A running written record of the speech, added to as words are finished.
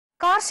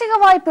കാർഷിക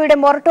വായ്പയുടെ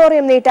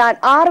മൊറട്ടോറിയം നീട്ടാൻ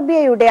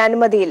RBIയുടെ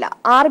അനുമതിയില്ല.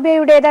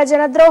 RBIയുടേത്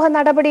ജനദ്രോഹ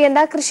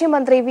നടപടിയെന്ന്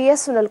കൃഷിമന്ത്രി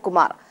VS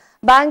സുനിൽകുമാർ.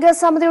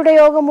 ബാങ്കേഴ്സ് സമിതിയുടെ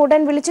യോഗം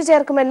ഉടൻ വിളിച്ചു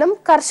ചേർക്കുമെന്നും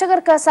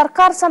കർഷകർക്ക്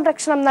സർക്കാർ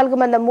സംരക്ഷണം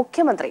നൽകുമെന്നും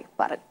കൃഷിമന്ത്രി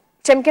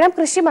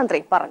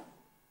പറഞ്ഞു.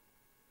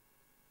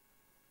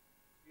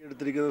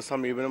 എടുത്തിരിക്കുന്ന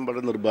സമീപനം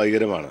വളരെ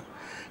നിർഭാഗ്യകരമാണ്.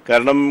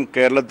 കാരണം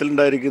കേരളത്തിൽ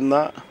ഉണ്ടായിരിക്കുന്ന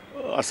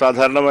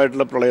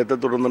അസാധാരണമായിട്ടുള്ള പ്രളയത്തെ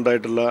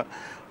തുടർന്നുണ്ടായിട്ടുള്ള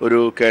ഒരു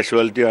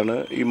കാഷ്വാലിറ്റിയാണ്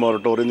ഈ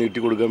മൊറട്ടോറിയം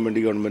നീട്ടിക്കൊടുക്കാൻ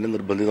വേണ്ടി ഗവൺമെൻറ്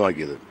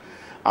നിർബന്ധിതമാക്കിയത്.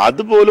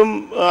 അതുപോലും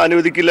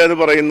അനുവദിക്കില്ല എന്ന്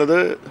പറയുന്നത്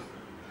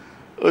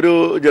ഒരു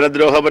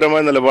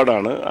ജനദ്രോഹപരമായ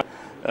നിലപാടാണ്.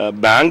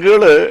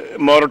 ബാങ്കുകൾ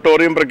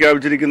മൊറട്ടോറിയം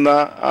പ്രഖ്യാപിച്ചിരിക്കുന്ന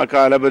ആ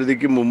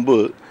കാലപരിധിക്ക് മുമ്പ്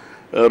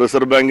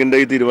റിസർവ് ബാങ്കിൻ്റെ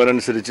ഈ തീരുമാനം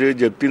അനുസരിച്ച്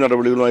ജപ്തി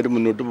നടപടികളുമായിട്ട്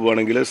മുന്നോട്ട്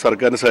പോവുകയാണെങ്കിൽ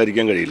സർക്കാരിന്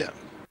സഹകരിക്കാൻ കഴിയില്ല.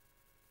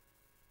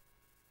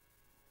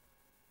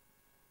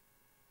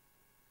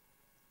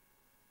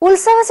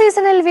 ഉത്സവ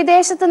സീസണിൽ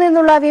വിദേശത്തു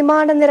നിന്നുള്ള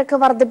വിമാന നിരക്ക്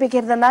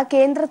വർദ്ധിപ്പിക്കരുതെന്ന്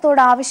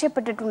കേന്ദ്രത്തോട്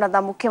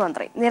ആവശ്യപ്പെട്ടിട്ടുണ്ടെന്ന്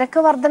മുഖ്യമന്ത്രി. നിരക്ക്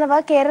വർധനവ്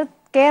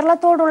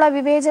കേരളത്തോടുള്ള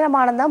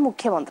വിവേചനമാണെന്ന്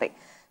മുഖ്യമന്ത്രി.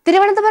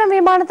 തിരുവനന്തപുരം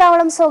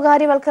വിമാനത്താവളം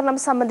സ്വകാര്യവൽക്കരണം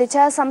സംബന്ധിച്ച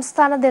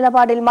സംസ്ഥാന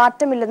നിലപാടിൽ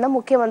മാറ്റമില്ലെന്ന്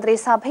മുഖ്യമന്ത്രി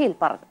സഭയിൽ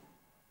പറഞ്ഞു.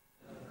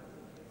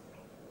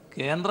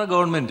 കേന്ദ്ര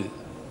ഗവൺമെന്റ്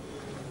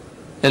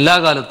എല്ലാ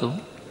കാലത്തും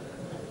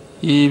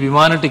ഈ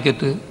വിമാന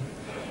ടിക്കറ്റ്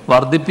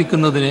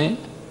വർദ്ധിപ്പിക്കുന്നതിനെ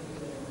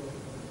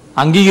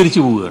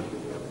അംഗീകരിച്ചു പോവുകയാണ്.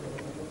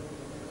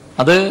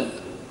 അത്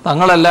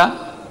തങ്ങളല്ല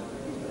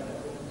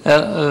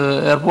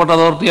എയർപോർട്ട്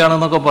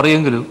അതോറിറ്റിയാണെന്നൊക്കെ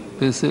പറയുമെങ്കിലും,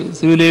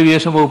 സിവിൽ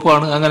ഏവിയേഷൻ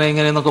വകുപ്പാണ് അങ്ങനെ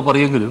ഇങ്ങനെയെന്നൊക്കെ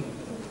പറയുമെങ്കിലും,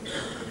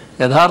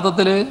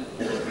 യഥാർത്ഥത്തിൽ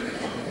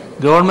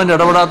ഗവൺമെൻറ്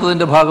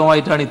ഇടപെടാത്തതിൻ്റെ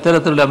ഭാഗമായിട്ടാണ്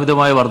ഇത്തരത്തിലുള്ള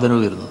അമിതമായ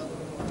വർധനവ് വരുന്നത്.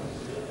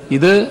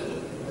 ഇത്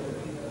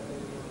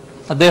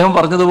അദ്ദേഹം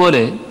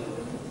പറഞ്ഞതുപോലെ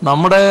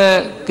നമ്മുടെ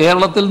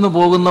കേരളത്തിൽ നിന്ന്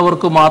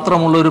പോകുന്നവർക്ക്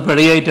മാത്രമുള്ളൊരു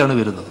പിഴയായിട്ടാണ്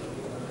വരുന്നത്.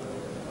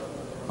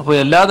 അപ്പോൾ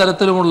എല്ലാ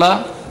തരത്തിലുമുള്ള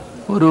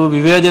ഒരു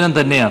വിവേചനം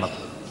തന്നെയാണ്.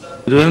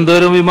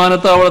 തിരുവനന്തപുരം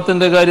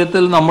വിമാനത്താവളത്തിൻ്റെ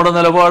കാര്യത്തിൽ നമ്മുടെ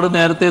നിലപാട്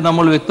നേരത്തെ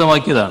നമ്മൾ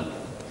വ്യക്തമാക്കിയതാണ്.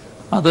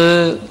 അത്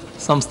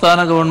സംസ്ഥാന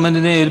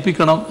ഗവൺമെൻറ്റിനെ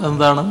ഏൽപ്പിക്കണം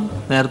എന്നതാണ്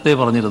നേരത്തെ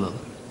പറഞ്ഞിരുന്നത്.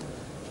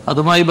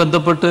 അതുമായി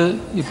ബന്ധപ്പെട്ട്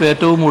ഇപ്പോൾ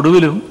ഏറ്റവും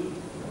ഒടുവിലും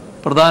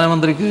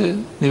പ്രധാനമന്ത്രിക്ക്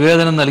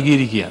നിവേദനം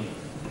നൽകിയിരിക്കുകയാണ്.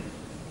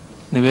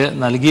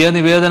 നൽകിയ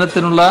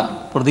നിവേദനത്തിനുള്ള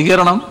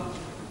പ്രതികരണം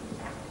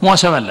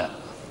മോശമല്ല.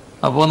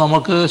 അപ്പോൾ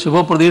നമുക്ക്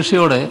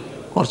ശുഭപ്രതീക്ഷയോടെ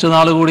കുറച്ച്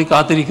നാൾ കൂടി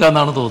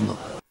കാത്തിരിക്കാമെന്നാണ്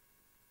തോന്നുന്നത്.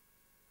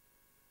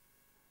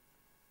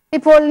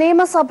 ഇപ്പോൾ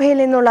നിയമസഭയിൽ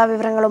നിന്നുള്ള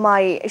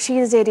വിവരങ്ങളുമായി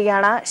ഷീജ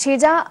ചേരുകയാണ്.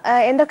 ഷീജ,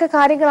 എന്തൊക്കെ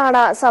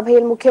കാര്യങ്ങളാണ്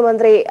സഭയിൽ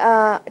മുഖ്യമന്ത്രി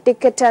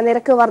ടിക്കറ്റ്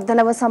നിരക്ക്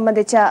വർധനവ്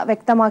സംബന്ധിച്ച്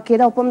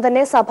വ്യക്തമാക്കിയത്? ഒപ്പം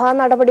തന്നെ സഭാ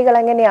നടപടികൾ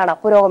എങ്ങനെയാണ്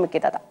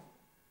പുരോഗമിക്കുന്നത്?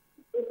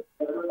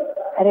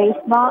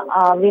 രേഷ്മ,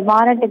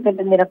 വിമാന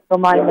ടിക്കറ്റ്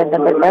നിരക്കുമായി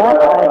ബന്ധപ്പെട്ട്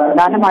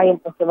പ്രധാനമായും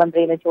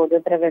മുഖ്യമന്ത്രിയുടെ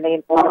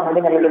ചോദ്യോത്തരവേളയിൽ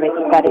മറുപടി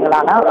നൽകിയ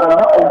കാര്യങ്ങളാണ്.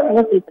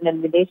 ഉത്സവ സീസണിൽ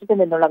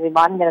വിദേശത്ത് നിന്നുള്ള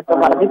വിമാന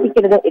നിരക്ക്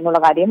വർദ്ധിപ്പിക്കരുത്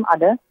എന്നുള്ള കാര്യം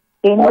അത്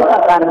കേന്ദ്ര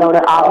സർക്കാരിനോട്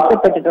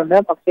ആവശ്യപ്പെട്ടിട്ടുണ്ട്.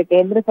 പക്ഷേ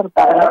കേന്ദ്ര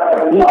സർക്കാർ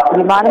ഈ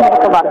വിമാന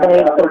നിരക്ക്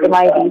വർധനയിൽ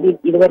കൃത്യമായ രീതിയിൽ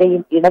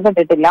ഇതുവരെയും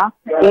ഇടപെട്ടിട്ടില്ല.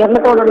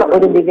 കേരളത്തോടുള്ള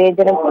ഒരു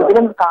വിവേചനം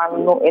ഇതിലും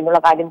കാണുന്നു എന്നുള്ള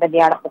കാര്യം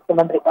തന്നെയാണ്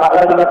മുഖ്യമന്ത്രി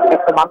മറുപടിയിൽ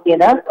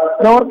വ്യക്തമാക്കിയത്.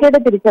 നോർക്കയുടെ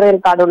തിരിച്ചറിയൽ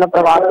കാർഡുള്ള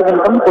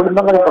പ്രവാസികൾക്കും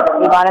കുടുംബങ്ങൾക്കും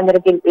വിമാന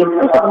നിരക്കിൽ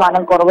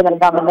 8% കുറവ്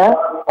നൽകാമെന്ന്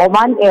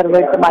ഒമാൻ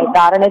എയർവേസുമായി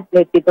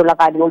ധാരണയിലെത്തിയിട്ടുള്ള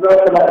കാര്യവും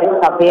മുഖ്യമന്ത്രി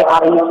സഭയെ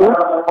അറിയിച്ചു.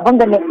 ഒപ്പം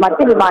തന്നെ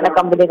മറ്റ് വിമാന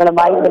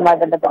കമ്പനികളുമായി ഇതുമായി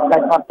ബന്ധപ്പെട്ട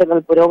ചർച്ചകൾ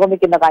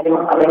പുരോഗമിക്കുന്ന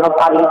കാര്യവും അദ്ദേഹം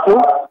അറിയിച്ചു.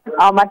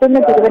 മറ്റൊന്ന്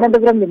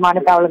തിരുവനന്തപുരം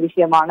വിമാനത്താവള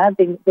വിഷയമാണ്.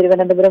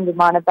 തിരുവനന്തപുരം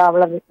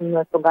വിമാനത്താവളം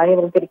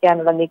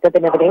സ്വകാര്യവൽക്കരിക്കാനുള്ള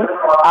നീക്കത്തിനെതിരെ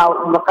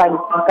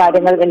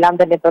കാര്യങ്ങൾ എല്ലാം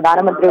തന്നെ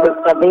പ്രധാനമന്ത്രിയുടെ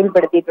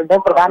ശ്രദ്ധയിൽപ്പെടുത്തിയിട്ടുണ്ട്.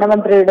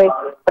 പ്രധാനമന്ത്രിയുടെ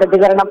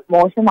പ്രതികരണം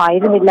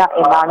മോശമായിരുന്നില്ല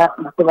എന്നാണ്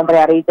മുഖ്യമന്ത്രി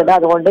അറിയിച്ചത്.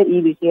 അതുകൊണ്ട് ഈ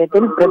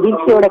വിഷയത്തിൽ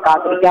പ്രതീക്ഷയോടെ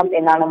കാത്തിരിക്കാം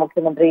എന്നാണ്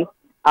മുഖ്യമന്ത്രി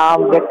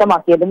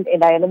വ്യക്തമാക്കിയതും.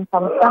 എന്തായാലും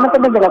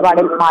സംസ്ഥാനത്തിന്റെ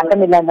നിലപാടിൽ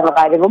മാറ്റമില്ല എന്നുള്ള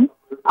കാര്യവും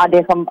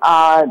അദ്ദേഹം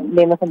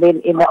നിയമസഭയിൽ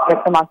ഇന്ന്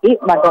വ്യക്തമാക്കി.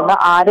 മറ്റൊന്ന്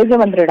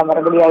ആരോഗ്യമന്ത്രിയുടെ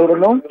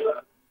മറുപടിയായിരുന്നു.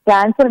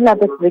 ക്യാൻസർ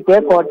ഇല്ലാത്ത സ്ഥിതിക്ക്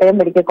കോട്ടയം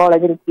മെഡിക്കൽ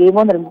കോളേജിൽ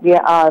കീമോ നൽകിയ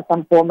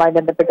സംഭവവുമായി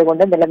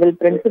ബന്ധപ്പെട്ടുകൊണ്ട് നിലവിൽ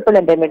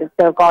പ്രിൻസിപ്പലിന്റെ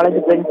മെഡിക്കൽ കോളേജ്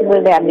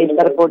പ്രിൻസിപ്പലിന്റെ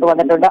അന്വേഷണ റിപ്പോർട്ട്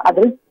വന്നിട്ടുണ്ട്.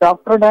 അതിൽ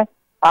ഡോക്ടറുടെ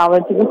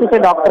ചികിത്സിച്ച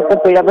ഡോക്ടർക്ക്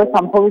പിഴവ്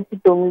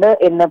സംഭവിച്ചിട്ടുണ്ട്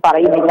എന്ന്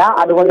പറയുന്നില്ല.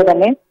 അതുകൊണ്ട്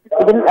തന്നെ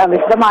ഇതിൽ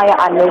വിശദമായ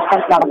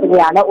അന്വേഷണം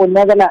നടത്തുകയാണ്.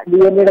 ഉന്നതതല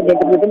DNAയുടെ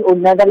നേതൃത്വത്തിൽ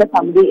ഉന്നതതല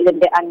സമിതി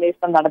ഇതിന്റെ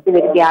അന്വേഷണം നടത്തി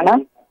വരികയാണ്.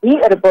 ഈ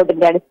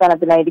റിപ്പോർട്ടിന്റെ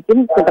അടിസ്ഥാനത്തിലായിരിക്കും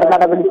തുടർ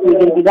നടപടി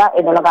സ്വീകരിക്കുക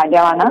എന്നുള്ള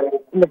കാര്യമാണ്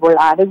ഇന്നിപ്പോൾ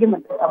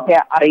ആരോഗ്യമന്ത്രി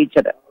സഭയെ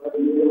അറിയിച്ചത്.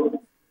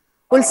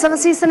 ഉത്സവ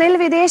സീസണിൽ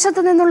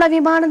വിദേശത്തു നിന്നുള്ള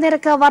വിമാന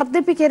നിരക്ക്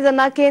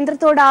വർദ്ധിപ്പിക്കരുതെന്ന്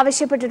കേന്ദ്രത്തോട്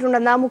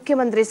ആവശ്യപ്പെട്ടിട്ടുണ്ടെന്ന്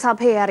മുഖ്യമന്ത്രി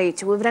സഭയെ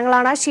അറിയിച്ചു.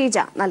 വിവരങ്ങളാണ് ഷീജ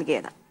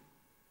നൽകിയത്.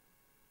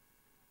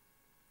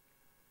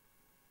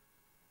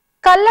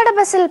 കല്ലട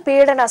ബസിൽ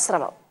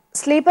പീഡനാശ്രമം.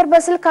 സ്ലീപ്പർ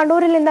ബസിൽ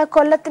കണ്ണൂരിൽ നിന്ന്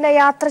കൊല്ലത്തിന്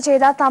യാത്ര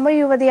ചെയ്ത തമിഴ്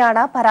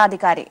യുവതിയാണ്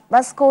പരാതിക്കാരി.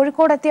 ബസ്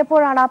കോഴിക്കോട്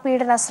എത്തിയപ്പോഴാണ്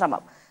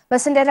പീഡനാശ്രമം.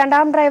 ബസിന്റെ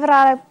രണ്ടാം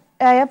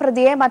ഡ്രൈവറായ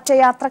പ്രതിയെ മറ്റ്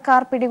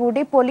യാത്രക്കാർ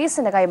പിടികൂടി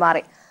പോലീസിന്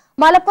കൈമാറി.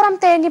 മലപ്പുറം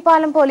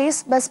തേഞ്ഞിപ്പാലം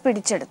പോലീസ് ബസ്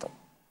പിടിച്ചെടുത്തു.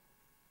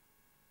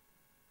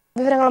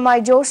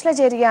 വിവരങ്ങളുമായി ജോഷ്ല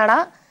ചേരുകയാണ്.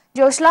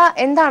 ജോഷ്ല,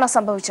 എന്താണ്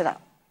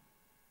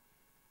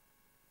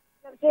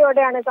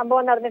സംഭവിച്ചത്? ോടെയാണ്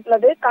സംഭവം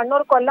നടന്നിട്ടുള്ളത്.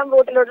 കണ്ണൂർ കൊല്ലം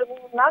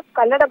റൂട്ടിലൊഴുകുന്ന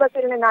കല്ലട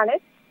ബസ്സിൽ നിന്നാണ്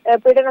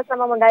പീഡന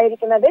ശ്രമം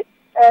ഉണ്ടായിരിക്കുന്നത്.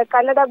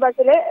 കല്ലട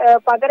ബസ്സിലെ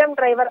പകരം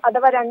ഡ്രൈവർ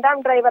അഥവാ രണ്ടാം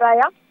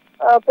ഡ്രൈവറായ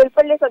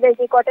പുൽപ്പള്ളി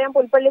സ്വദേശി കോട്ടയം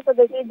പുൽപ്പള്ളി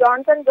സ്വദേശി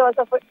ജോൺസൺ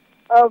ജോസഫ്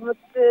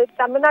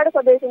തമിഴ്നാട്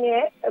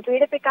സ്വദേശിനിയെ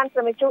പീഡിപ്പിക്കാൻ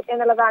ശ്രമിച്ചു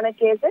എന്നുള്ളതാണ്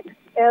കേസ്.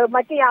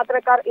 മറ്റ്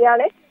യാത്രക്കാർ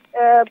ഇയാളെ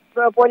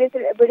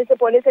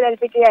പോലീസിൽ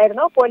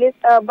ഏൽപ്പിക്കുകയായിരുന്നു.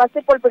 ബസ്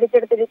ഇപ്പോൾ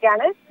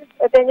പിടിച്ചെടുത്തിരിക്കുകയാണ്.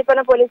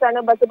 തേഞ്ഞിപ്പലം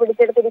പോലീസാണ് ബസ്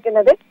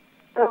പിടിച്ചെടുത്തിരിക്കുന്നത്.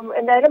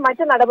 എന്തായാലും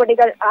മറ്റു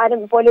നടപടികൾ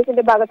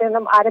പോലീസിന്റെ ഭാഗത്തു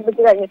നിന്നും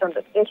ആരംഭിച്ചു കഴിഞ്ഞിട്ടുണ്ട്.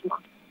 രേഷ്മ,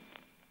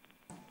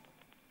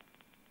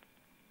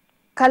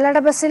 കല്ലട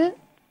ബസ്സിൽ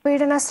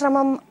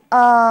പീഡനശ്രമം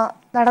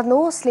നടന്നു.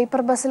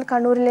 സ്ലീപ്പർ ബസ്സിൽ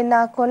കണ്ണൂരിൽ നിന്ന്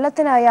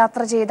കൊല്ലത്തിനായി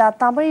യാത്ര ചെയ്ത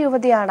തമിഴ്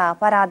യുവതിയാണ്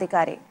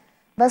പരാതിക്കാരി.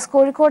 ബസ്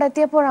കോഴിക്കോട്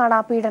എത്തിയപ്പോഴാണ്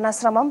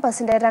പീഡനശ്രമം.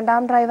 ബസിന്റെ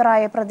രണ്ടാം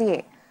ഡ്രൈവറായ പ്രതിയെ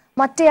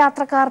മറ്റ്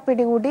യാത്രക്കാർ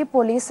പിടികൂടി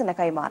പോലീസിന്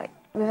കൈമാറി.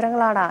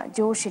 വിവരങ്ങളാണ്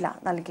ജോഷില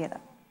നൽകിയത്.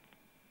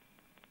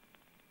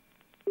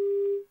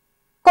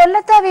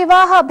 കൊല്ലത്ത്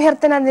വിവാഹ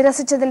അഭ്യർത്ഥന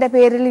നിരസിച്ചതിന്റെ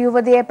പേരിൽ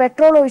യുവതിയെ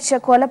പെട്രോൾ ഒഴിച്ച്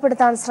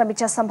കൊലപ്പെടുത്താൻ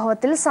ശ്രമിച്ച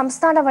സംഭവത്തിൽ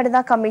സംസ്ഥാന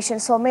വനിതാ കമ്മീഷൻ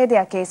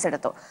സ്വമേധയാ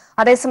കേസെടുത്തു.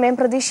 അതേസമയം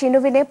പ്രതി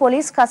ഷിനുവിനെ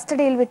പോലീസ്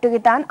കസ്റ്റഡിയിൽ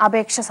വിട്ടുകിട്ടാൻ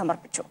അപേക്ഷ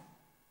സമർപ്പിച്ചു.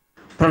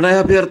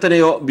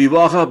 പ്രണയാഭ്യർത്ഥനയോ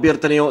വിവാഹ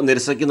അഭ്യർത്ഥനയോ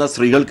നിരസിക്കുന്ന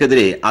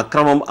സ്ത്രീകൾക്കെതിരെ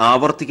അക്രമം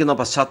ആവർത്തിക്കുന്ന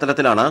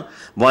പശ്ചാത്തലത്തിലാണ്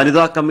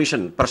വനിതാ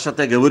കമ്മീഷൻ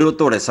പ്രശ്നത്തെ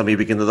ഗൗരവത്തോടെ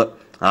സമീപിക്കുന്നത്.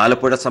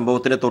 ആലപ്പുഴ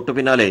സംഭവത്തിന്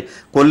തൊട്ടുപിന്നാലെ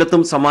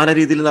കൊല്ലത്തും സമാന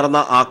രീതിയിൽ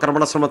നടന്ന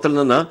ആക്രമണ ശ്രമത്തിൽ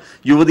നിന്ന്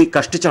യുവതി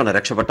കഷ്ടിച്ചാണ്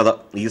രക്ഷപ്പെട്ടത്.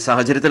 ഈ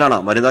സാഹചര്യത്തിലാണ്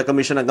വനിതാ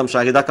കമ്മീഷൻ അംഗം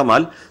ഷാഹിദ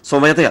കമാൽ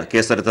സ്വമേധയാ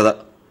കേസെടുത്തത്.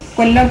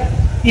 കൊല്ലം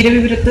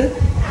ഇരവിപുരത്ത്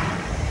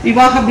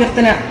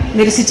വിവാഹാഭ്യർത്ഥന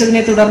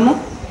നിരസിച്ചതിനെ തുടർന്ന്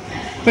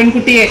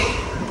പെൺകുട്ടിയെ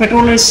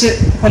പെട്രോൾ ഒഴിച്ച്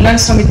കൊല്ലാൻ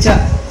ശ്രമിച്ച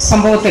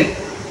സംഭവത്തിൽ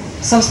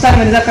സംസ്ഥാന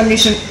വനിതാ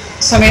കമ്മീഷൻ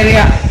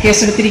സ്വമേധയാ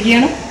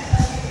കേസെടുത്തിരിക്കുകയാണ്.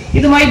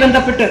 ഇതുമായി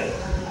ബന്ധപ്പെട്ട്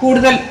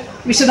കൂടുതൽ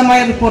വിശദമായ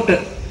റിപ്പോർട്ട്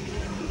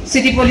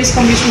സിറ്റി പോലീസ്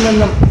കമ്മീഷനിൽ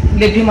നിന്നും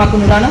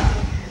ലഭ്യമാക്കുന്നതാണ്.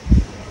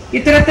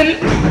 ഇത്തരത്തിൽ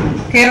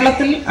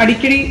കേരളത്തിൽ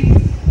അടിക്കടി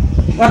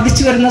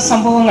വർദ്ധിച്ചു വരുന്ന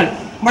സംഭവങ്ങൾ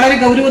വളരെ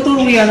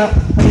ഗൗരവത്തോടുകൂടിയാണ്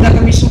വനിതാ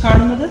കമ്മീഷൻ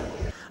കാണുന്നത്.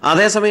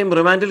 അതേസമയം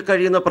റിമാൻഡിൽ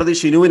കഴിയുന്ന പ്രതി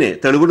ഷിനുവിനെ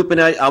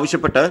തെളിവെടുപ്പിനായി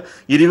ആവശ്യപ്പെട്ട്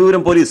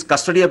ഇരവിപുരം പോലീസ്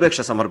കസ്റ്റഡി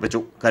അപേക്ഷ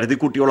സമർപ്പിച്ചു.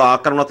 കരുതിക്കൂട്ടിയുള്ള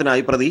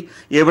ആക്രമണത്തിനായി പ്രതി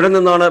എവിടെ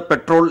നിന്നാണ്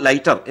പെട്രോൾ,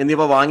 ലൈറ്റർ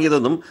എന്നിവ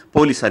വാങ്ങിയതെന്നും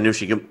പോലീസ്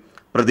അന്വേഷിക്കും.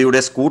 പ്രതിയുടെ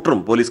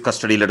സ്കൂട്ടറും പോലീസ്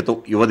കസ്റ്റഡിയിലെടുത്തു.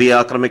 യുവതിയെ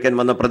ആക്രമിക്കാൻ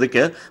വന്ന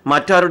പ്രതിക്ക്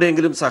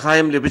മറ്റാരുടെയെങ്കിലും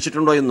സഹായം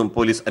ലഭിച്ചിട്ടുണ്ടോ എന്നും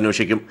പോലീസ്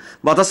അന്വേഷിക്കും.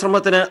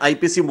 വധശ്രമത്തിന്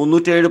IPC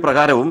 307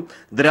 പ്രകാരവും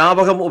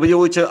ദ്രാവകം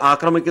ഉപയോഗിച്ച്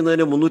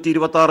ആക്രമിക്കുന്നതിന്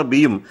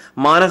 326B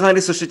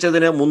മാനഹാനി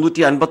സൃഷ്ടിച്ചതിന്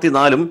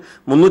 354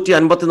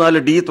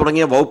 354D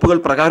തുടങ്ങിയ വകുപ്പുകൾ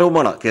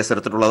പ്രകാരവുമാണ്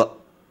കേസെടുത്തിട്ടുള്ളത്.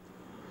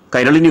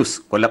 കൈരളി ന്യൂസ്,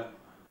 കൊല്ലം.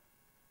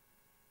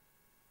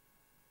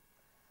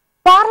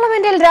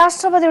 പാർലമെന്റിൽ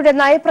രാഷ്ട്രപതിയുടെ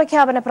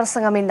നയപ്രഖ്യാപന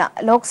പ്രസംഗം ഇന്ന്.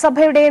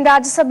 ലോക്സഭയുടെയും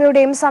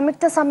രാജ്യസഭയുടെയും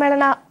സംയുക്ത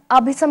സമ്മേളന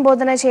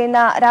അഭിസംബോധന ചെയ്യുന്ന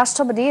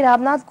രാഷ്ട്രപതി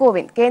രാംനാഥ്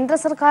കോവിന്ദ് കേന്ദ്ര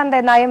സർക്കാരിന്റെ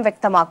നയം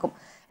വ്യക്തമാക്കും.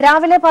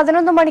 രാവിലെ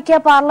 11 മണിക്ക്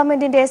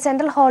പാർലമെന്റിന്റെ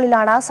സെൻട്രൽ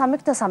ഹാളിലാണ്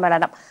സംയുക്ത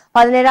സമ്മേളനം.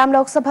 17ാം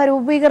ലോക്സഭ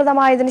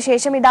രൂപീകൃതമായതിനു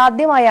ശേഷം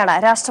ഇതാദ്യമായാണ്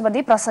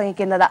രാഷ്ട്രപതി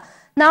പ്രസംഗിക്കുന്നത്.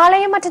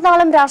 നാളെയും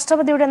മറ്റന്നാളും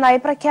രാഷ്ട്രപതിയുടെ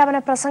നയപ്രഖ്യാപന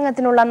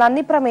പ്രസംഗത്തിനുള്ള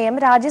നന്ദി പ്രമേയം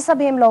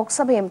രാജ്യസഭയും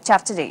ലോക്സഭയും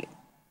ചർച്ച ചെയ്യും.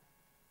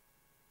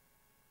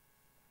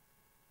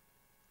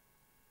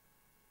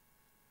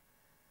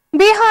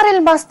 ബീഹാറിൽ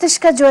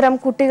മസ്തിഷ്ക ജ്വരം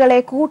കുട്ടികളെ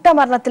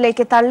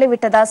കൂട്ടമരണത്തിലേക്ക്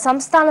തള്ളിവിട്ടത്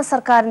സംസ്ഥാന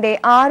സർക്കാരിന്റെ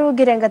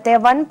ആരോഗ്യരംഗത്തെ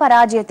വൻ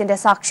പരാജയത്തിന്റെ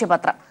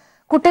സാക്ഷ്യപത്രം.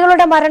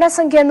 കുട്ടികളുടെ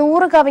മരണസംഖ്യ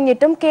 100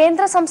 കവിഞ്ഞിട്ടും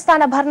കേന്ദ്ര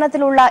സംസ്ഥാന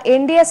ഭരണത്തിലുള്ള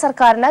NDA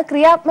സർക്കാരിന്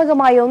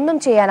ക്രിയാത്മകമായി ഒന്നും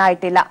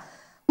ചെയ്യാനായിട്ടില്ല.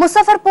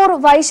 മുസഫർപൂർ,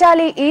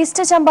 വൈശാലി,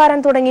 ഈസ്റ്റ്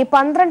ചമ്പാരൻ തുടങ്ങി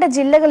 12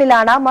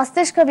 ജില്ലകളിലാണ്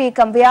മസ്തിഷ്ക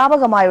വീക്കം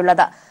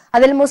വ്യാപകമായുള്ളത്.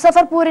 അതിൽ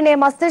മുസഫർപൂരിനെ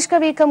മസ്തിഷ്ക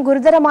വീക്കം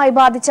ഗുരുതരമായി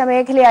ബാധിച്ച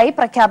മേഖലയായി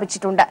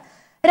പ്രഖ്യാപിച്ചിട്ടുണ്ട്.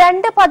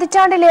 2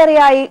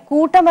 പതിറ്റാണ്ടിലേറെയായി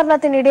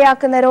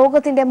കൂട്ടമരണത്തിനിടയാക്കുന്ന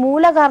രോഗത്തിന്റെ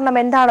മൂലകാരണം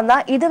എന്താണെന്ന്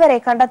ഇതുവരെ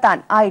കണ്ടെത്താൻ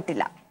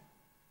ആയിട്ടില്ല.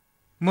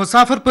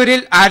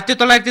 മുസാഫർപൂരിൽ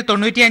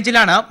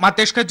 1995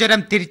 മസ്തിഷ്ക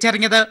ജ്വരം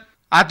തിരിച്ചറിഞ്ഞത്.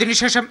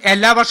 അതിനുശേഷം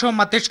എല്ലാ വർഷവും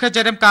മസ്തിഷ്ക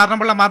ജ്വരം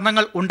കാരണമുള്ള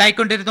മരണങ്ങൾ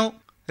ഉണ്ടായിക്കൊണ്ടിരുന്നു.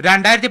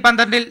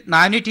 2012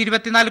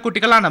 424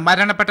 കുട്ടികളാണ്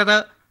മരണപ്പെട്ടത്.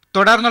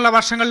 തുടർന്നുള്ള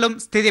വർഷങ്ങളിലും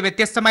സ്ഥിതി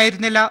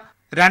വ്യത്യസ്തമായിരുന്നില്ല.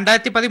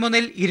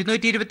 2013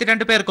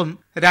 222 പേർക്കും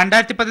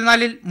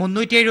 2014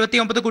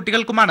 379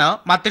 കുട്ടികൾക്കുമാണ്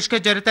മസ്തിഷ്ക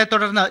ജ്വരത്തെ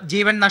തുടർന്ന്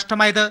ജീവൻ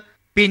നഷ്ടമായത്.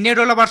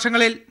 പിന്നീടുള്ള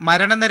വർഷങ്ങളിൽ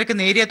മരണനിരക്ക്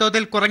നേരിയ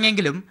തോതിൽ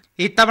കുറഞ്ഞെങ്കിലും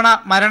ഇത്തവണ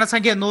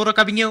മരണസംഖ്യ 100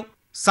 കവിഞ്ഞു.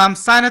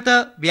 സംസ്ഥാനത്ത്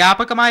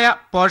വ്യാപകമായ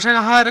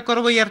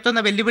പോഷകാഹാരക്കുറവ് ഉയർത്തുന്ന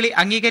വെല്ലുവിളി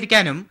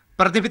അംഗീകരിക്കാനും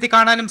പ്രതിവിധി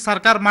കാണാനും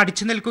സർക്കാർ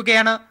മടിച്ചു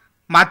നിൽക്കുകയാണ്.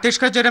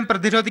 മസ്തിഷ്ക ജ്വരം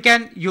പ്രതിരോധിക്കാൻ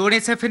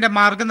യൂണിസെഫിന്റെ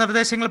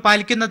മാർഗനിർദ്ദേശങ്ങൾ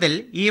പാലിക്കുന്നതിൽ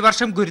ഈ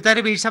വർഷം ഗുരുതര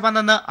വീഴ്ച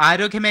വന്നെന്ന്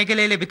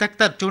ആരോഗ്യമേഖലയിലെ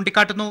വിദഗ്ധർ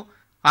ചൂണ്ടിക്കാട്ടുന്നു.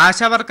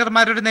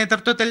 ആശാവർക്കർമാരുടെ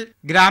നേതൃത്വത്തിൽ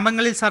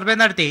ഗ്രാമങ്ങളിൽ സർവേ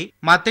നടത്തി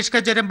മസ്തിഷ്ക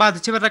ജ്വരം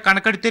ബാധിച്ചവരുടെ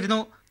കണക്കെടുത്തിരുന്നു.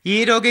 ഈ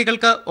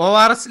രോഗികൾക്ക്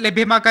ORS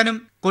ലഭ്യമാക്കാനും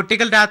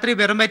കുട്ടികൾ രാത്രി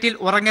വെറുംവയറ്റിൽ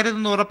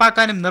ഉറങ്ങരുതെന്ന്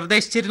ഉറപ്പാക്കാനും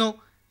നിർദ്ദേശിച്ചിരുന്നു.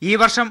 ഈ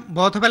വർഷം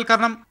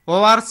ബോധവൽക്കരണം,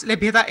 ORS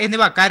ലഭ്യത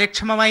എന്നിവ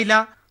കാര്യക്ഷമമായില്ല.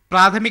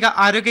 പ്രാഥമിക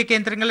ആരോഗ്യ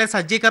കേന്ദ്രങ്ങളിലെ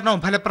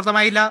സജ്ജീകരണവും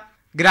ഫലപ്രദമായില്ല.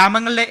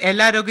 ഗ്രാമങ്ങളിലെ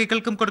എല്ലാ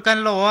രോഗികൾക്കും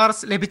കൊടുക്കാനുള്ള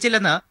ORS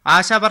ലഭിച്ചില്ലെന്ന്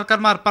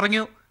ആശാവർക്കർമാർ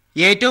പറഞ്ഞു.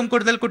 ഏറ്റവും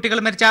കൂടുതൽ കുട്ടികൾ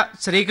മരിച്ച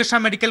ശ്രീകൃഷ്ണ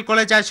മെഡിക്കൽ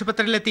കോളേജ്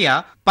ആശുപത്രിയിലെത്തിയ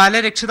പല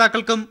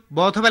രക്ഷിതാക്കൾക്കും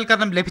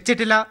ബോധവൽക്കരണം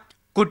ലഭിച്ചിട്ടില്ല.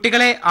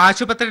 കുട്ടികളെ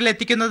ആശുപത്രിയിൽ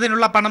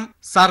എത്തിക്കുന്നതിനുള്ള പണം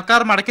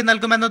സർക്കാർ മടക്കി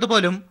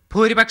നൽകുമെന്നതുപോലും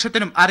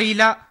ഭൂരിപക്ഷത്തിനും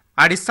അറിയില്ല.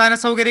 അടിസ്ഥാന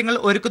സൗകര്യങ്ങൾ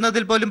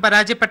ഒരുക്കുന്നതിൽ പോലും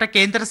പരാജയപ്പെട്ട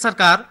കേന്ദ്ര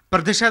സർക്കാർ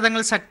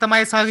പ്രതിഷേധങ്ങൾ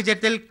ശക്തമായ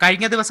സാഹചര്യത്തിൽ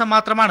കഴിഞ്ഞ ദിവസം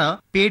മാത്രമാണ്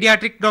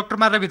പീഡിയാട്രിക്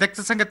ഡോക്ടർമാരുടെ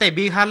വിദഗ്ധ സംഘത്തെ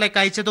ബീഹാറിലേക്ക്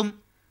അയച്ചതും.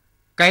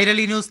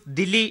 കൈരളി ന്യൂസ്,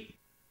 ദില്ലി.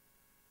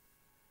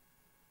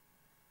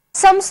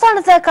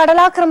 സംസ്ഥാനത്ത്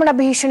കടലാക്രമണ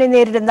ഭീഷണി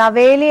നേരിടുന്ന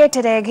വേലിയേറ്റ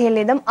രേഖയിൽ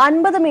നിന്നും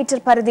 50 മീറ്റർ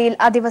പരിധിയിൽ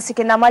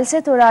അധിവസിക്കുന്ന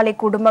മത്സ്യത്തൊഴിലാളി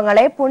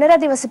കുടുംബങ്ങളെ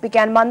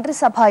പുനരധിവസിപ്പിക്കാൻ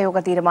മന്ത്രിസഭായോഗ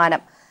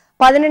തീരുമാനം.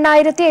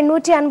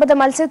 18,850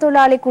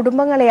 മത്സ്യത്തൊഴിലാളി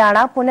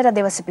കുടുംബങ്ങളെയാണ്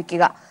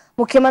പുനരധിവസിപ്പിക്കുക.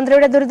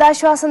 മുഖ്യമന്ത്രിയുടെ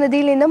ദുരിതാശ്വാസ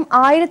നിധിയിൽ നിന്നും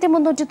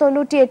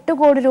 1,398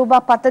 കോടി രൂപ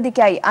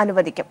പദ്ധതിക്കായി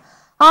അനുവദിക്കും.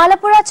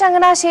 ആലപ്പുഴ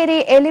ചങ്ങനാശ്ശേരി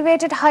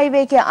എലിവേറ്റഡ്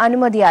ഹൈവേക്ക്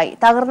അനുമതിയായി.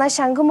 തകർന്ന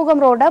ശംഖുമുഖം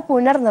റോഡ്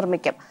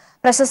പുനർനിർമ്മിക്കും.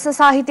 പ്രശസ്ത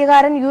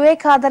സാഹിത്യകാരൻ UA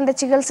ഖാദറിന്റെ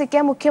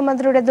ചികിത്സയ്ക്ക്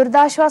മുഖ്യമന്ത്രിയുടെ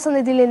ദുരിതാശ്വാസ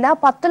നിധിയിൽ നിന്ന്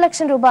 10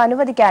 ലക്ഷം രൂപ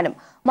അനുവദിക്കാനും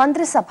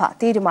മന്ത്രിസഭ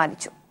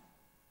തീരുമാനിച്ചു.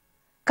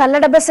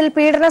 കല്ലട ബസിൽ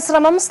പീഡന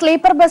ശ്രമം.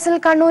 സ്ലീപ്പർ ബസിൽ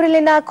കണ്ണൂരിൽ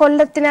നിന്ന്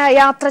കൊല്ലത്തിന്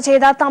യാത്ര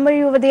ചെയ്ത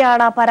തമിഴ്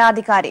യുവതിയാണ്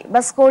പരാതിക്കാരി.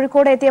 ബസ്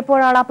കോഴിക്കോട്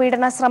എത്തിയപ്പോഴാണ്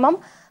പീഡന ശ്രമം.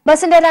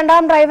 ബസിന്റെ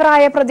രണ്ടാം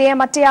ഡ്രൈവറായ പ്രതിയെ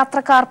മറ്റ്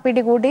യാത്രക്കാർ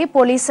പിടികൂടി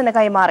പോലീസിന്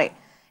കൈമാറി.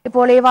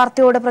 ഇപ്പോൾ ഈ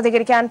വാർത്തയോട്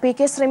പ്രതികരിക്കാൻ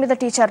PK ശ്രീമിത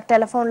teacher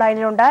telephone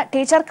ലൈനിലുണ്ട്.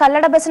 Teacher,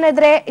 Kallada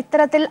ബസിനെതിരെ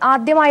ഇത്തരത്തിൽ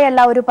ആദ്യമായല്ല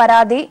ഒരു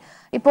പരാതി.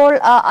 ഇപ്പോൾ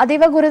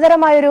അതീവ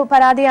ഗുരുതരമായ ഒരു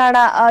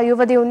പരാതിയാണ്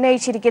യുവതി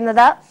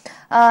ഉന്നയിച്ചിരിക്കുന്നത്.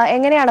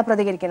 എങ്ങനെയാണ്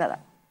പ്രതികരിക്കുന്നത്?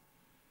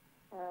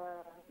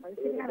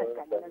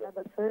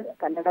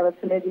 കന്നഡ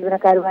ബസ്സിലെ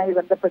ജീവനക്കാരുമായി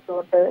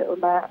ബന്ധപ്പെട്ടുകൊണ്ട്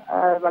ഉള്ള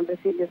വളരെ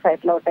സീരിയസ്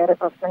ആയിട്ടുള്ള ഒട്ടേറെ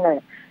പ്രശ്നങ്ങൾ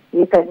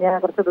ഈ കഴിഞ്ഞ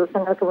കുറച്ച്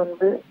ദിവസങ്ങൾക്ക്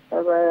മുൻപ്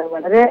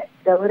വളരെ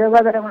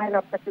ഗൗരവതരമായ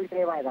ചർച്ചയ്ക്ക്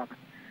വിധേയമായതാണ്.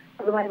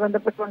 അതുമായി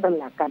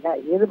ബന്ധപ്പെട്ടുകൊണ്ടല്ല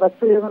ഏത്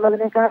ബസ്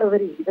എന്നുള്ളതിനേക്കാൾ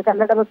ഉപരി ഇത്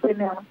കല്ലട ബസ്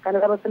തന്നെയാണ്.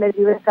 കല്ലട ബസ്സിലെ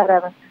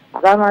ജീവനക്കാരാണ്.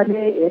 അതാണ്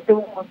അതിലെ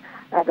ഏറ്റവും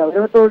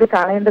ഗൗരവത്തോട്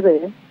കാണേണ്ടത്.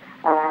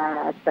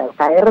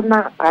 കയറുന്ന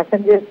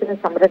പാസഞ്ചേഴ്സിന്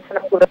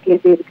സംരക്ഷണം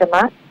കൊടുക്കേണ്ടിയിരിക്കുന്ന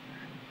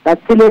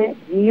ബസ്സിലെ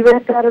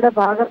ജീവനക്കാരുടെ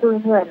ഭാഗത്തു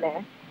നിന്ന് തന്നെ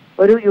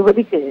ഒരു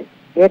യുവതിക്ക്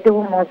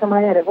ഏറ്റവും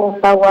മോശമായ അനുഭവം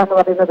ഉണ്ടാവുക എന്ന്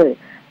പറയുന്നത്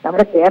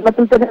നമ്മുടെ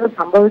കേരളത്തിൽ തന്നെ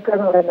സംഭവിക്കുക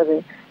എന്ന് പറയുന്നത്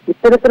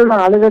ഇത്തരത്തിലുള്ള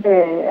ആളുകളുടെ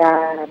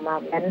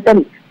മെന്റൽ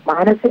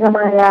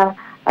മാനസികമായ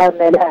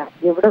നില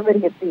എവിടം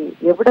വരെ എത്തി,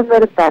 എവിടം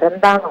വരെ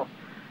തരംതാണോ,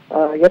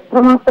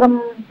 എത്രമാത്രം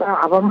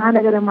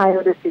അപമാനകരമായ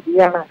ഒരു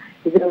സ്ഥിതിയാണ്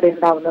ഇതിലൂടെ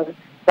ഉണ്ടാവുന്നത്.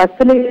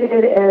 ബസ്സിൽ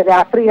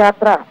രാത്രി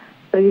യാത്ര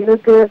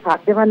സ്ത്രീകൾക്ക്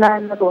സാധ്യമല്ല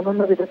എന്ന്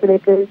തോന്നുന്ന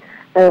വിധത്തിലേക്ക്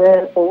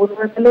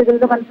പോകുന്നതിൽ ഇതിൽ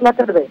നിന്ന്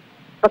മനസ്സിലാക്കേണ്ടത്.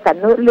 ഇപ്പൊ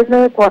കണ്ണൂരിൽ നിന്ന്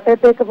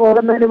കോട്ടയത്തേക്ക്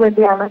പോകുന്നതിന്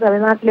വേണ്ടിയാണ്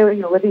തമിഴ്നാട്ടിലെ ഒരു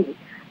യുവതി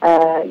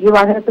ഈ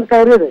വാഹനത്തിൽ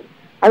കയറിയത്.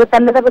 അത്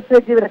കല്ലട ബസ്സിലെ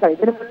ജീവനക്കാർ.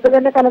 ഇതിനു മുൻപ്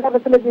തന്നെ കല്ലട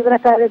ബസ്സിലെ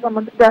ജീവനക്കാരെ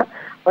സംബന്ധിച്ച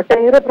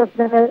ഒട്ടേറെ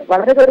പ്രശ്നങ്ങൾ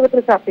വളരെ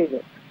ഗൗരവത്തിൽ ചർച്ച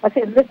ചെയ്തു. പക്ഷെ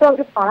എന്നിട്ടും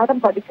അവർ പാഠം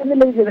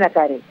പഠിക്കുന്നില്ല ഈ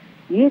ജീവനക്കാരെ.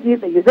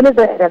 ഇതിന്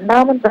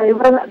രണ്ടാമൻ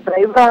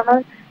ഡ്രൈവറാണ്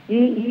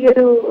ഈ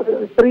ഒരു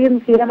സ്ത്രീയും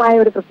സ്ഥിരമായ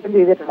ഒരു കൃത്യം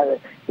ചെയ്തിട്ടുള്ളത്.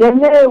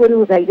 എങ്ങനെ ഒരു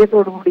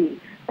ധൈര്യത്തോടുകൂടി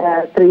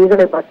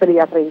സ്ത്രീകളെ ബസ്സിൽ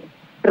യാത്ര ചെയ്യും,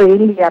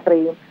 ട്രെയിനിൽ യാത്ര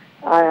ചെയ്യും?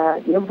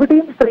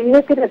 എവിടെയും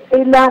സ്ത്രീകൾക്ക്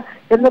രക്ഷയില്ല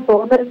എന്ന്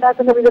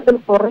തോന്നലുണ്ടാക്കുന്ന വിധത്തിൽ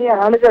കുറെ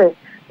ആളുകൾ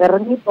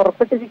ഇറങ്ങി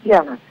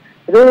പുറപ്പെട്ടിരിക്കുകയാണ്.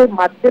 ഇത്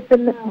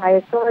മദ്യത്തിനും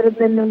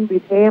മയക്കുമരുന്നിനും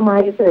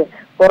വിധേയമായിട്ട്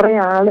കുറെ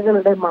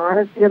ആളുകളുടെ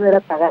മാനസിക നില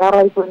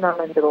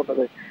തകരാറായിപ്പോയെന്നാണ് എനിക്ക്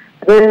തോന്നുന്നത്.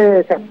 അത്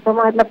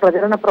ശക്തമായിട്ടുള്ള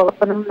പ്രചരണ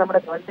പ്രവർത്തനം നമ്മുടെ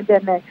ഗവൺമെന്റ്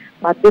തന്നെ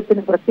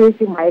മദ്യത്തിന്,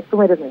 പ്രത്യേകിച്ച്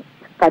മയക്കുമരുന്ന്,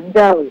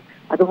 കഞ്ചാവ്,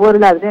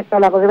 അതുപോലുള്ള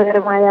അതിനേക്കാൾ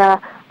അപകടകരമായ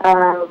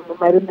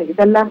മരുന്ന്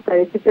ഇതെല്ലാം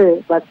കഴിച്ചിട്ട്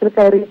ബസ്സിൽ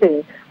കയറിയിട്ട്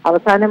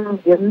അവസാനം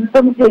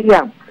എന്തും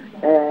ചെയ്യാം.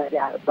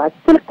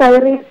 ബസ്സിൽ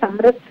കയറി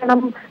സംരക്ഷണം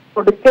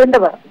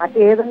കൊടുക്കേണ്ടവർ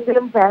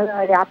മറ്റേതെങ്കിലും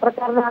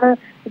യാത്രക്കാരനാണ്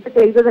ഇത്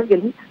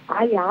ചെയ്തതെങ്കിൽ ആ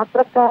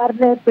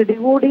യാത്രക്കാരനെ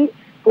പിടികൂടി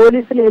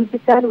പോലീസിൽ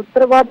ഏൽപ്പിക്കാൻ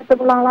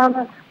ഉത്തരവാദിത്തമുള്ള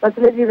ആളാണ്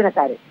ബസ്സിലെ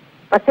ജീവനക്കാര്.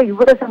 പക്ഷെ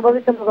ഇവിടെ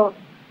സംഭവിക്കുന്നതോ,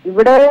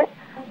 ഇവിടെ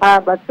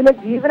ബസ്സിലെ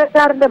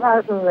ജീവനക്കാരന്റെ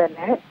ഭാഗത്തു നിന്ന്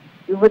തന്നെ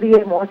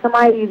യുവതിയെ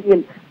മോശമായ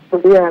രീതിയിൽ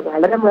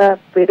വളരെ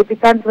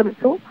പീഡിപ്പിക്കാൻ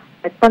ശ്രമിച്ചു.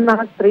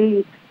 പെട്ടെന്നാണ്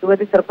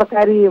യുവതി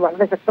ചെറുപ്പക്കാരി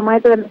വളരെ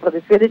ശക്തമായിട്ട് തന്നെ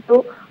പ്രതിഷേധിച്ചു.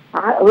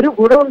 ഒരു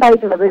ഗുണം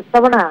ഉണ്ടായിട്ടുള്ളത്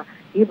ഇത്തവണ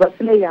ഈ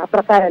ബസ്സിലെ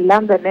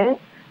യാത്രക്കാരെല്ലാം തന്നെ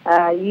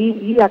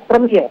ഈ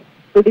അക്രമിയെ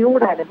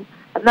പിടികൂടാനും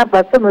എന്നാൽ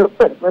ബസ്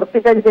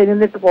നിർത്തിക്കഴിച്ച്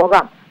എന്നിട്ട്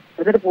പോകാം,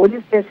 എന്നിട്ട്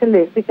പോലീസ് സ്റ്റേഷനിൽ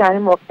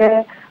എത്തിക്കാനും ഒക്കെ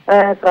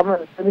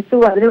ശ്രമിച്ചു.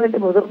 അതിനുവേണ്ടി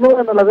മുതിർന്നു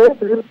എന്നുള്ളത്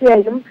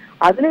തീർച്ചയായും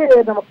അതിൽ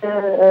നമുക്ക്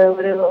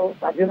ഒരു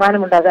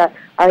അഭിമാനമുണ്ടാകുക.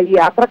 ഈ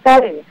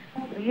യാത്രക്കാരെ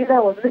സ്ത്രീയുടെ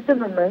ഒന്നിച്ചു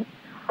നിന്ന്,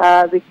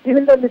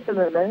 വിക്ടിമിന്റെ ഒന്നിച്ചു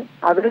നിന്ന്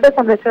അവരുടെ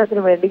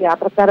സംരക്ഷണത്തിന് വേണ്ടി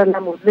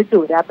യാത്രക്കാരെല്ലാം ഒന്നിച്ചു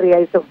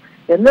രാത്രിയായിട്ടും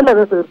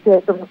എന്നുള്ളത്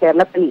തീർച്ചയായിട്ടും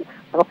കേരളത്തിൽ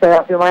നമുക്ക്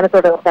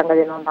അഭിമാനത്തോടെ ഓർക്കാൻ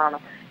കഴിയുന്ന ഒന്നാണ്.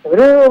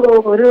 പക്ഷേ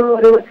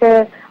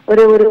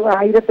ഒരു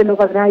 1000-ലോ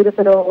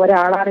 10,000-ലോ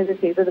ഒരാളാണ് ഇത്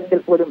ചെയ്തതെങ്കിൽ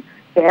പോലും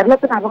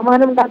കേരളത്തിന്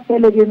അപമാനം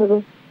ഉണ്ടാക്കിയല്ലേ ചെയ്യുന്നത്.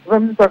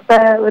 ഇപ്പം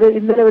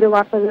ഇന്നലെ ഒരു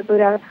വാർത്ത കേട്ടു,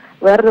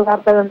 വേറൊരു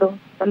വാർത്ത കണ്ടു.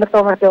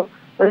 കൊല്ലത്തോ മറ്റോ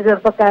ഒരു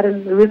ചെറുപ്പക്കാരൻ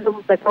വീണ്ടും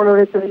പെട്രോൾ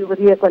ഒഴിച്ച്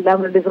യുവതിയെ കൊല്ലാൻ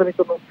വേണ്ടി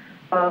ശ്രമിക്കുന്നു.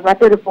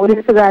 മറ്റൊരു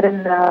പോലീസുകാരൻ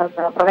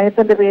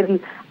പ്രണയത്തിന്റെ പേരിൽ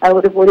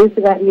ഒരു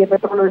പോലീസുകാരിയെ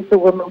പെട്രോൾ ഒഴിച്ചു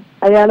കൊന്നു,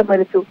 അയാൾ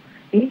മരിച്ചു.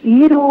 ഈ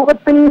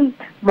രൂപത്തിൽ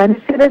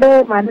മനുഷ്യരുടെ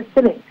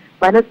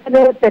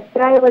മനസ്സിനെ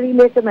തെറ്റായ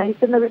വഴിയിലേക്ക്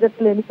നയിക്കുന്ന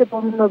വിധത്തിൽ എനിക്ക്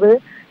തോന്നുന്നത്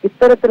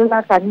ഇത്തരത്തിലുള്ള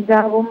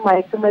കഞ്ചാവും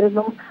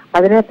മയക്കുമരുന്നും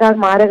അതിനേക്കാൾ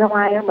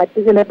മാരകമായ മറ്റു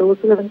ചില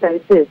ഡോസുകളും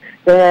കഴിച്ച്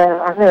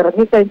അങ്ങ്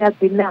ഇറങ്ങിക്കഴിഞ്ഞാൽ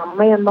പിന്നെ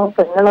അമ്മയെന്നോ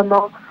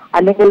പെങ്ങളെന്നോ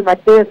അല്ലെങ്കിൽ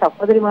മറ്റ്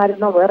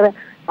സഹോദരിമാരെന്നോ വേറെ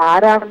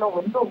ആരാണെന്നോ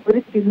ഒന്നും ഒരു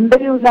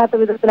ചിന്തയും ഇല്ലാത്ത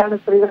വിധത്തിലാണ്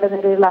സ്ത്രീകളുടെ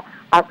നേരെയുള്ള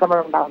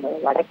ആക്രമണം ഉണ്ടാകുന്നത്.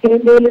 വടക്കേ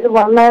ഇന്ത്യയിൽ ഇത്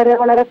വളരെ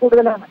വളരെ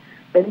കൂടുതലാണ്,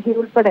 ഡൽഹി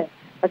ഉൾപ്പെടെ.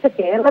 പക്ഷെ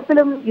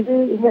കേരളത്തിലും ഇത്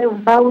ഇങ്ങനെ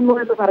ഉണ്ടാകുന്നു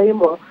എന്ന്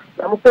പറയുമ്പോൾ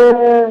നമുക്ക്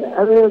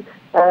അത്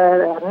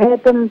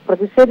അങ്ങേയറ്റം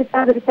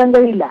പ്രതിഷേധിക്കാതിരിക്കാൻ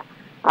കഴിയില്ല.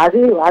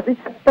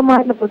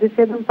 അതിശക്തമായിട്ടുള്ള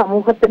പ്രതിഷേധം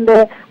സമൂഹത്തിന്റെ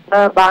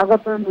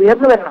ഭാഗത്ത് നിന്ന്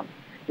ഉയർന്നു വരണം.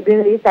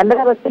 ഈ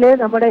കല്ലട ബസ്സിലെ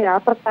നമ്മുടെ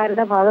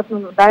യാത്രക്കാരുടെ ഭാഗത്തു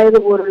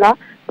നിന്നുണ്ടായതുപോലുള്ള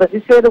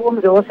പ്രതിഷേധവും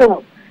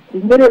രോഷവും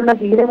ഇങ്ങനെയുള്ള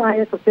ധീരമായ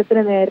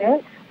കൃത്യത്തിന് നേരെ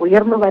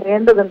ഉയർന്നു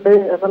വരേണ്ടതുണ്ട്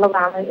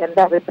എന്നുള്ളതാണ്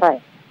എന്റെ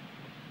അഭിപ്രായം.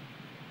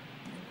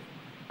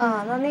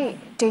 നന്ദി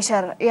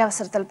ടീച്ചർ ഈ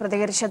അവസരത്തിൽ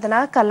പ്രതികരിച്ചതിന്.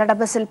 കല്ലട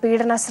ബസ്സിൽ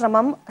പീഡന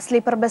ശ്രമം.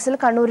 സ്ലീപ്പർ ബസ്സിൽ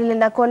കണ്ണൂരിൽ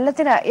നിന്ന്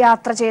കൊല്ലത്തിന്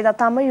യാത്ര ചെയ്ത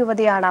തമിഴ്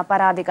യുവതിയാണ്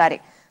പരാതിക്കാരി.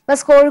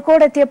 ബസ്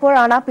കോഴിക്കോട്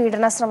എത്തിയപ്പോഴാണ്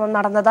പീഡന ശ്രമം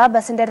നടന്നത്.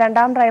 ബസിന്റെ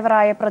രണ്ടാം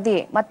ഡ്രൈവറായ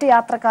പ്രതിയെ മറ്റ്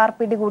യാത്രക്കാർ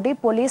പിടികൂടി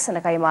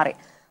പോലീസിന് കൈമാറി.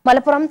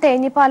 മലപ്പുറം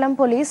തേഞ്ഞിപ്പാലം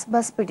പോലീസ്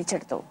ബസ്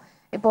പിടിച്ചെടുത്തു.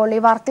 ഇപ്പോൾ ഈ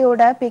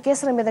വാർത്തയോട് PK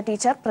ശ്രീമിത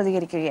ടീച്ചർ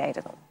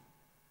പ്രതികരിക്കുകയായിരുന്നു.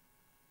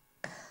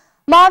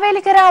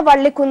 മാവേലിക്കര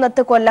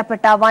വള്ളിക്കുന്നത്ത്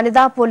കൊല്ലപ്പെട്ട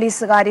വനിതാ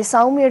പോലീസുകാരി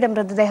സൗമ്യയുടെ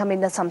മൃതദേഹം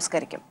ഇന്ന്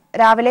സംസ്കരിക്കും.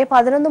 രാവിലെ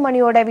 11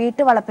 മണിയോടെ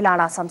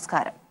വീട്ടുവളപ്പിലാണ്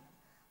സംസ്കാരം.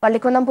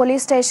 വള്ളിക്കുന്നം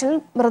പോലീസ് സ്റ്റേഷനിൽ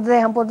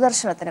മൃതദേഹം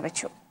പൊതുദർശനത്തിന്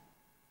വെച്ചു.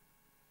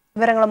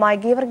 വിവരങ്ങളുമായി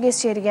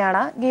ഗീവർഗീസ്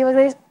ചേരുകയാണ്.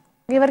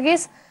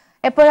 ഗീവർഗീസ്,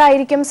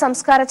 എപ്പോഴായിരിക്കും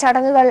സംസ്കാര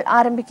ചടങ്ങുകൾ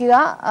ആരംഭിക്കുക?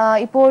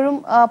 ഇപ്പോഴും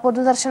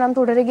പൊതുദർശനം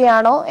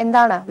തുടരുകയാണോ?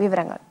 എന്താണ്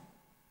വിവരങ്ങൾ?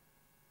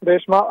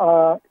 രേഷ്മ,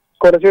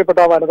 കൊല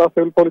ചെയ്യപ്പെട്ട വനിതാ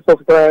സിവിൽ പോലീസ്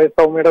ഓഫീസറായ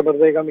സൗമ്യയുടെ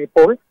മൃതദേഹം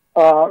ഇപ്പോൾ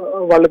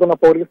വള്ളിക്കുന്ന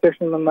പോലീസ്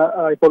സ്റ്റേഷനിൽ നിന്ന്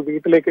ഇപ്പോൾ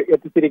വീട്ടിലേക്ക്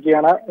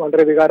എത്തിച്ചിരിക്കുകയാണ്.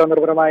 വളരെ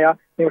വികാരനിർഭരമായ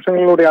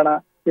നിമിഷങ്ങളിലൂടെയാണ്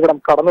ഇവിടം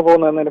കടന്നു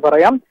പോകുന്നതെന്ന്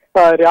പറയാം.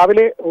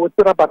 രാവിലെ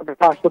ഓച്ചിറ പട്ടണ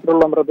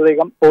ആശുപത്രിയിലുള്ള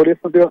മൃതദേഹം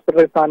പോലീസ്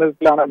ഉദ്യോഗസ്ഥരുടെ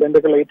സാന്നിധ്യത്തിലാണ്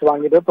ബന്ധുക്കൾ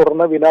ഏറ്റുവാങ്ങിയത്.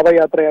 തുടർന്ന്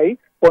വിലാപയാത്രയായി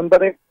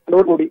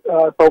 9 കൂടി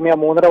സൗമ്യ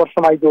 3.5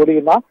 വർഷമായി ജോലി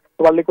ചെയ്യുന്ന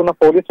വള്ളിക്കുന്ന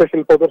പോലീസ്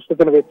സ്റ്റേഷനിൽ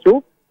പൊതുദർശനത്തിന് വെച്ചു.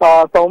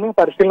 സൗമ്യ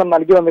പരിശീലനം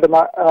നൽകി വന്നിരുന്ന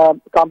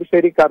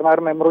Kambissery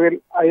Karunakaran memorial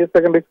higher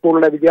secondary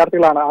സ്കൂളിലെ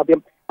വിദ്യാർത്ഥികളാണ്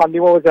ആദ്യം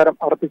അന്തിമോപചാരം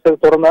അർപ്പിച്ചത്.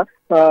 തുടർന്ന്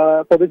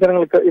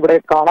പൊതുജനങ്ങൾക്ക് ഇവിടെ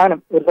കാണാനും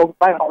ഒരു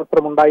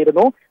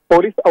അവസരമുണ്ടായിരുന്നു.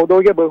 പോലീസ്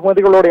ഔദ്യോഗിക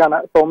ബഹുമതികളോടെയാണ്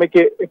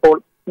സൗമ്യയ്ക്ക് ഇപ്പോൾ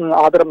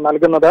ആദരം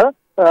നൽകുന്നത്.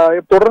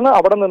 തുടർന്ന്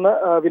അവിടെ നിന്ന്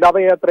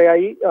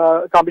വിലാപയാത്രയായി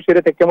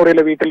കാമ്പിശ്ശേരി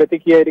തെക്കമുറിയിലെ വീട്ടിൽ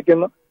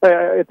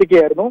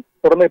എത്തിക്കുകയായിരുന്നു.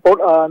 തുടർന്ന് ഇപ്പോൾ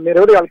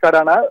നിരവധി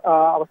ആൾക്കാരാണ്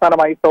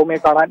അവസാനമായി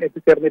സൗമ്യയെ കാണാൻ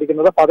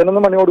എത്തിച്ചേർന്നിരിക്കുന്നത്.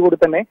 11 മണിയോടുകൂടി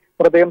തന്നെ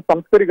മൃതദേഹം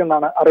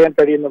സംസ്കരിക്കുമെന്നാണ് അറിയാൻ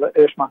കഴിയുന്നത്.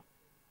 രേഷ്മ,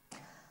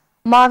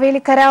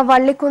 മാവേലിക്കര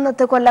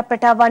വള്ളിക്കുന്നത്ത്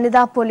കൊല്ലപ്പെട്ട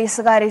വനിതാ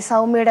പോലീസുകാരി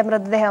സൗമ്യയുടെ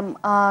മൃതദേഹം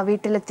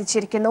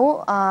വീട്ടിലെത്തിച്ചിരിക്കുന്നു.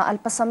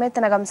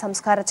 അല്പസമയത്തിനകം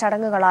സംസ്കാര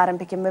ചടങ്ങുകൾ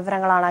ആരംഭിക്കും.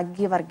 വിവരങ്ങളാണ്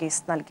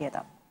ഗീവർഗീസ്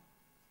നൽകിയത്.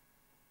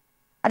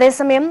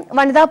 അതേസമയം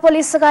വനിതാ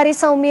പോലീസുകാരി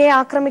സൗമ്യയെ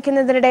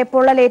ആക്രമിക്കുന്നതിനിടെ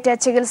പൊള്ളലേറ്റ്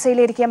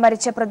ചികിത്സയിലിരിക്കെ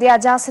മരിച്ച പ്രതി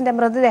അജാസിന്റെ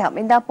മൃതദേഹം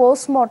ഇന്ന്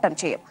പോസ്റ്റ്മോർട്ടം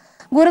ചെയ്യും.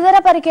 ഗുരുതര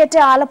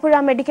പരിക്കേറ്റ്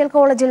ആലപ്പുഴ മെഡിക്കൽ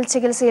കോളേജിൽ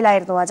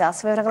ചികിത്സയിലായിരുന്നു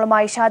അജാസ്.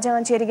 വിവരങ്ങളുമായി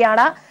ഷാജഹാൻ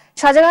ചേരുകയാണ്.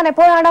 ഷാജഹാൻ,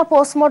 എപ്പോഴാണ്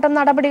പോസ്റ്റ്മോർട്ടം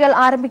നടപടികൾ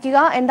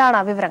ആരംഭിക്കുക?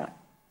 എന്താണ് വിവരങ്ങൾ?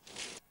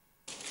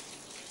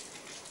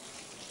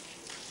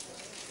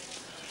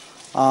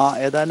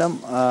 ഏതാനും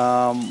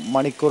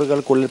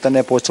മണിക്കൂറുകൾക്കുള്ളിൽ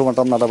തന്നെ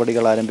പോസ്റ്റ്മോർട്ടം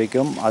നടപടികൾ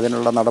ആരംഭിക്കും.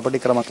 അതിനുള്ള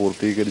നടപടിക്രമം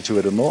പൂർത്തീകരിച്ചു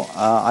വരുന്നു.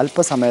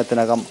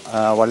 അല്പസമയത്തിനകം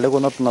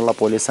വള്ളിക്കുന്നത്തു നിന്നുള്ള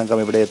പോലീസ് സംഘം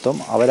ഇവിടെ എത്തും.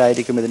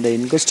 അവരായിരിക്കും ഇതിൻ്റെ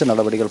ഇൻക്വസ്റ്റ്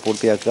നടപടികൾ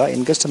പൂർത്തിയാക്കുക.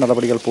 ഇൻക്വസ്റ്റ്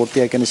നടപടികൾ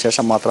പൂർത്തിയാക്കിയതിന്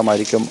ശേഷം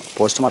മാത്രമായിരിക്കും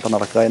പോസ്റ്റ്മോർട്ടം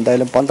നടക്കുക.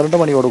 എന്തായാലും 12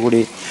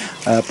 മണിയോടുകൂടി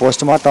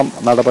പോസ്റ്റ്മോർട്ടം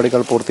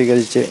നടപടികൾ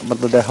പൂർത്തീകരിച്ച്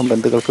മൃതദേഹം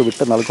ബന്ധുക്കൾക്ക്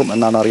വിട്ടു നൽകും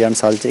എന്നാണ് അറിയാൻ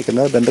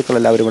സാധിച്ചിരിക്കുന്നത്.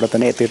 ബന്ധുക്കളെല്ലാവരും ഇവിടെ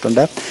തന്നെ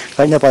എത്തിയിട്ടുണ്ട്.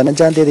 കഴിഞ്ഞ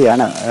 15-ാം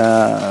തീയതിയാണ്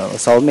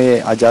സൗമ്യയെ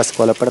അജാസ്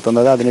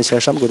കൊലപ്പെടുത്തുന്നത്.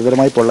 അതിനുശേഷം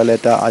ഗുരുതരമായി പൊള്ളലേറ്റ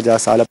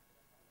അജാസ്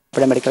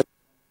ആലപ്പുഴ മെഡിക്കൽ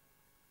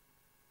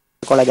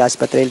കോളേജ്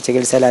ആശുപത്രിയിൽ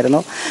ചികിത്സയിലായിരുന്നു.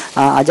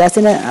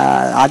 അജാസിന്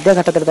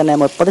ആദ്യഘട്ടത്തിൽ തന്നെ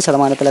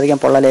 30%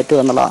 പൊള്ളലേറ്റു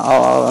എന്നുള്ള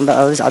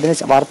അതിന്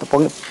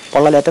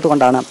പൊള്ളലേറ്റത്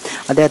കൊണ്ടാണ്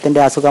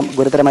അദ്ദേഹത്തിൻ്റെ അസുഖം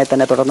ഗുരുതരമായി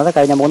തന്നെ തുടർന്നത്.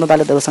 കഴിഞ്ഞ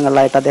 3-4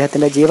 ദിവസങ്ങളിലായിട്ട്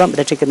അദ്ദേഹത്തിൻ്റെ ജീവൻ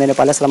രക്ഷിക്കുന്നതിന്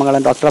പല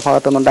ശ്രമങ്ങളും ഡോക്ടറുടെ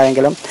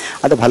ഭാഗത്തുനിന്നുണ്ടായെങ്കിലും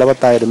അത്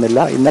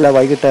ഫലവത്തായിരുന്നില്ല. ഇന്നലെ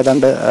വൈകിട്ട്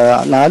ഏതാണ്ട്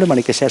 4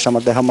 മണിക്ക് ശേഷം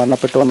അദ്ദേഹം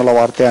മരണപ്പെട്ടു എന്നുള്ള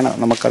വാർത്തയാണ്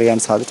നമുക്കറിയാൻ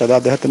സാധിച്ചത്.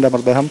 അദ്ദേഹത്തിൻ്റെ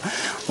മൃതദേഹം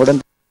ഉടൻ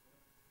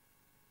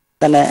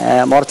തന്നെ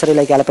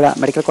മോർച്ചറിയിലേക്ക്, ആലപ്പുഴ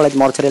മെഡിക്കൽ കോളേജ്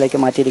മോർച്ചറിയിലേക്ക്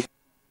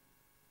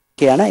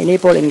മാറ്റിയിരിക്കുകയാണ്.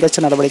 ഇനിയിപ്പോൾ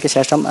ഇൻക്വസ്റ്റ് നടപടിക്ക്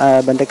ശേഷം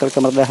ബന്ധുക്കൾക്ക്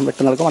മൃതദേഹം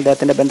വിട്ടു നൽകും.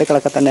 അദ്ദേഹത്തിന്റെ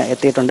ബന്ധുക്കളൊക്കെ തന്നെ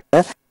എത്തിയിട്ടുണ്ട്.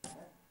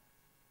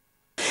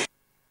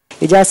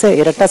 ഇജാസ്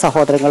ഇരട്ട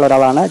സഹോദരങ്ങൾ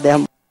ഒരാളാണ്.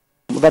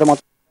 ഇവർ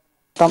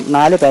മൊത്തം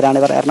 4 പേരാണ്.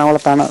 ഇവർ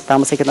എറണാകുളത്താണ്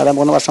താമസിക്കുന്നത്.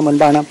 3 വർഷം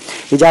മുൻപാണ്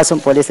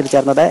ഇജാസും പോലീസിൽ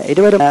ചേർന്നത്.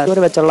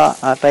 ഇരുവരും വെച്ചുള്ള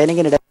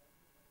ട്രെയിനിങ്ങിനിടെ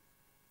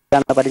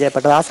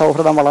പരിചയപ്പെട്ടത്. ആ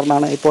സൗഹൃദം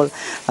വളർന്നാണ് ഇപ്പോൾ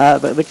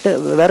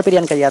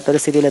വേർപിരിയാൻ കഴിയാത്ത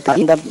ഒരു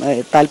സ്ഥിതിയിലെത്തി.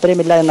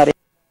 താല്പര്യമില്ല എന്നറിയാൻ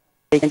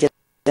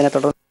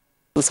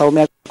തുടർന്ന്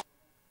സൗമ്യ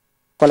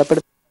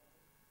കൊലപ്പെടുത്തി.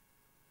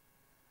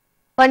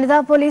 വനിതാ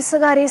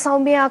പോലീസുകാരി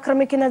സൗമ്യയെ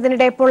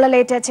ആക്രമിക്കുന്നതിനിടെ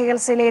പൊള്ളലേറ്റ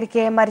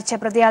ചികിത്സയിലിരിക്കെ മരിച്ച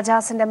പ്രതി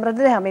അജാസിന്റെ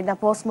മൃതദേഹം ഇന്ന്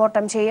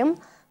പോസ്റ്റ്മോർട്ടം ചെയ്യും.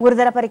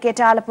 ഗുരുതര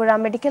പരിക്കേറ്റ ആലപ്പുഴ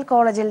മെഡിക്കൽ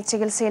കോളേജിൽ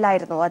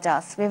ചികിത്സയിലായിരുന്നു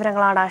അജാസ്.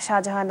 വിവരങ്ങളാണ്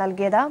ഷാജഹാൻ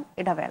നൽകിയത്.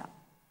 ഇടവേള.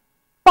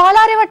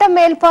 പാലാരിവട്ടം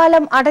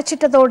മേൽപ്പാലം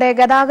അടച്ചിട്ടതോടെ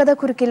ഗതാഗത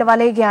കുരുക്കിൽ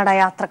വലയുകയാണ്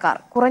യാത്രക്കാർ.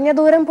 കുറഞ്ഞ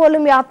ദൂരം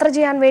പോലും യാത്ര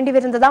ചെയ്യാൻ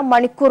വേണ്ടിവരുന്നത്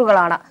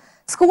മണിക്കൂറുകളാണ്.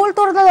 സ്കൂൾ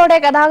തുറന്നതോടെ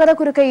ഗതാഗത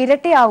കുരുക്ക്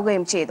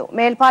ഇരട്ടിയാവുകയും ചെയ്തു.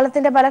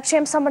 മേൽപ്പാലത്തിന്റെ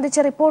ബലക്ഷയം സംബന്ധിച്ച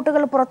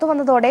റിപ്പോർട്ടുകൾ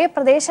പുറത്തുവന്നതോടെ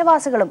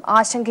പ്രദേശവാസികളും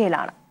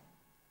ആശങ്കയിലാണ്.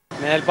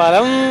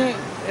 മേൽപ്പാലം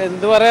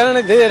എന്ത് പറയാനാണ്,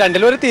 ഇത്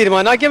രണ്ടിലും ഒരു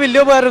തീരുമാനമാക്കിയ വലിയ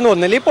ഉപകാരമായിരുന്നു.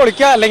 ഒന്നല്ലെങ്കിൽ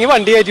പൊളിക്കുക, അല്ലെങ്കിൽ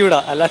വണ്ടി കയറ്റി വിടുക.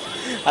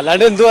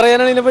 അല്ലാണ്ട് എന്ത്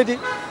പറയാനാണ് ഇതിനെപ്പറ്റി?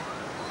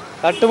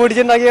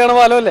 കട്ടുപിടിച്ചുണ്ടാക്കിയാണ്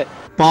പാലമല്ലേ.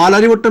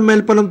 പാലാരിവട്ടം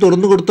മേൽപ്പാലം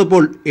തുറന്നു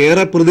കൊടുത്തപ്പോൾ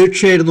ഏറെ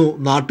പ്രതീക്ഷയായിരുന്നു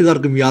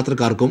നാട്ടുകാർക്കും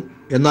യാത്രക്കാർക്കും.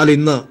 എന്നാൽ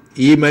ഇന്ന്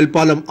ഈ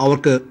മേൽപ്പാലം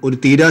അവർക്ക് ഒരു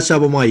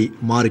തീരാശാപമായി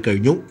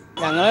മാറിക്കഴിഞ്ഞു.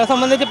 ഞങ്ങളെ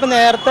സംബന്ധിച്ച് ഇപ്പം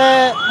നേരത്തെ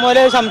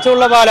മുതലേ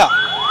സംശയമുള്ള പാലമാണ്.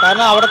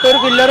 കാരണം അവിടുത്തെ ഒരു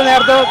പില്ലർ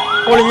നേരത്തെ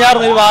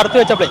പൊളിഞ്ഞായിരുന്നു ഈ വാർത്ത്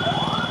വെച്ചപ്പോഴേ.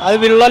 അത്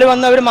വിള്ളൽ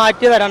വന്ന് അവർ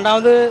മാറ്റിയതാണ്.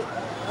 രണ്ടാമത്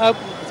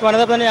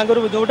പണിതപ്പോൾ തന്നെ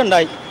ഞങ്ങൾക്കൊരു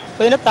ബുദ്ധിമുട്ടുണ്ടായി.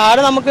 അപ്പോൾ ഇതിന്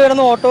താഴെ നമുക്ക്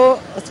കിടന്ന് ഓട്ടോ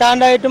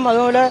സ്റ്റാൻഡായിട്ടും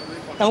അതുപോലെ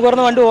നമുക്ക്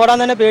കിടന്ന് വണ്ടി ഓടാൻ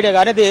തന്നെ പേടിയാണ്.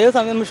 കാരണം ഇത് ഏത്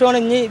നിമിഷമാണ്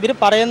ഇനി ഇവർ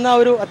പറയുന്ന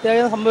ഒരു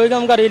അത്യാവശ്യം സംഭവിക്കാൻ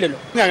നമുക്കറിയില്ലല്ലോ.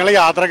 ഞങ്ങൾ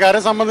യാത്രക്കാരെ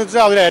സംബന്ധിച്ച്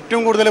അതിൽ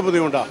ഏറ്റവും കൂടുതൽ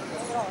ബുദ്ധിമുട്ടാണ്.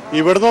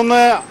 ഇവിടുന്ന്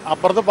ഒന്ന്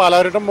അപ്പുറത്ത്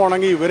പാലാരിട്ടം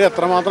പോകണമെങ്കിൽ ഇവർ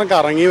എത്രമാത്രം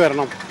കറങ്ങി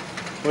വരണം.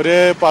 ഒരു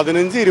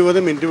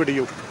 15-20 മിനിറ്റ്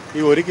പിടിക്കും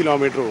ഈ 1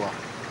 കിലോമീറ്റർ പോവാം.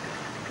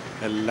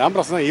 എല്ലാം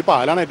പ്രശ്നം. ഈ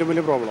പാലാണ് ഏറ്റവും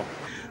വലിയ പ്രോബ്ലം.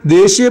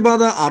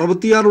 ദേശീയപാത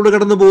 66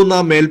 കടന്നു പോകുന്ന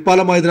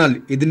മേൽപ്പാലമായതിനാൽ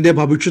ഇതിന്റെ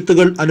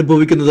ഭവിഷ്യത്തുകൾ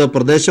അനുഭവിക്കുന്നത്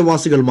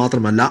പ്രദേശവാസികൾ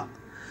മാത്രമല്ല.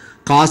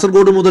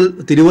 കാസർഗോഡ് മുതൽ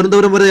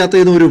തിരുവനന്തപുരം വരെ യാത്ര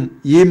ചെയ്യുന്നവരും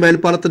ഈ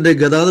മേൽപ്പാലത്തിന്റെ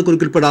ഗതാഗത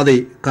കുരുക്കിൽപ്പെടാതെ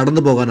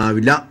കടന്നു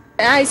പോകാനാവില്ല.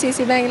 ICIC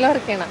ബാങ്കിൽ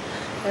വർക്ക് ചെയ്യണം.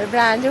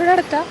 ബ്രാഞ്ച് ഇവിടെ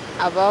അടുത്താ.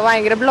 അപ്പോൾ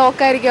ഭയങ്കര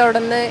ബ്ലോക്ക് ആയിരിക്കും അവിടെ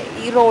നിന്ന്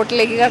ഈ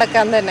റോഡിലേക്ക്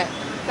കിടക്കാൻ തന്നെ.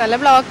 നല്ല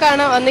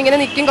ബ്ലോക്കാണ്. വന്നിങ്ങനെ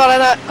നിൽക്കും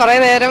കുറേ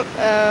നേരം.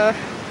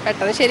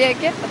 പെട്ടെന്ന്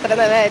ശരിയാക്കിയ അത്ര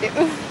നല്ല കാര്യം.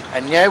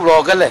 അന്യായ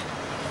ബ്ലോക്കല്ലേ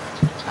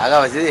ആകെ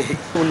അവസ്ഥ.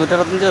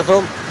 365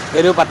 ദിവസവും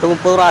ഒരു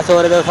 10-30 പ്രാവശ്യം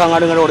ഓരോ ദിവസം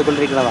അങ്ങോട്ടും ഇങ്ങോട്ട്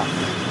ഓടിക്കൊണ്ടിരിക്കുന്നതാണ്.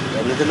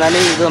 എന്നിരുന്നാൽ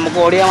ഇത് നമുക്ക്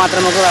ഓടിയാൽ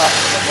മാത്രമേ നമുക്ക്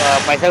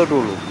പൈസ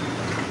കിട്ടുകയുള്ളൂ.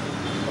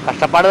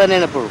 കഷ്ടപ്പാട്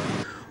തന്നെയാണ് എപ്പോഴും.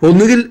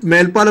 ഒന്നുകിൽ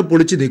മേൽപ്പാലം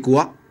പൊളിച്ചു നീക്കുക,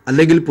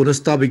 അല്ലെങ്കിൽ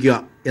പുനഃസ്ഥാപിക്കുക.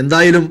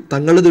 എന്തായാലും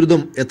തങ്ങളുടെ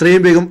ദുരിതം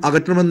എത്രയും വേഗം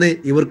അകറ്റണമെന്നേ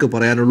ഇവർക്ക്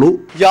പറയാനുള്ളൂ.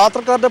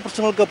 യാത്രക്കാരുടെ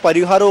പ്രശ്നങ്ങൾക്ക്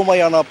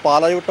പരിഹാരവുമായാണ്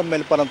പാലാരിവട്ടം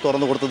മേൽപ്പാലം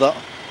തുറന്നു കൊടുത്തത്.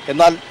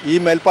 എന്നാൽ ഈ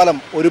മേൽപ്പാലം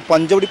ഒരു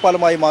പഞ്ചവടി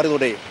പാലമായി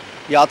മാറിയതോടെ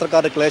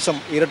യാത്രക്കാരുടെ ക്ലേശം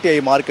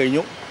ഇരട്ടിയായി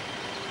മാറിക്കഴിഞ്ഞു.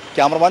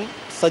 Cameraman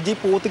Saji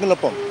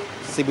പൂത്തിങ്ങിനൊപ്പം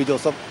Sibi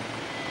Joseph.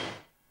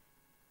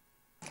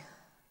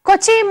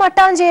 Kochi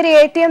Mattancherry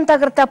ATM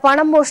തകർത്ത്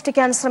പണം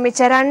മോഷ്ടിക്കാൻ ശ്രമിച്ച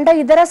 2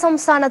 ഇതര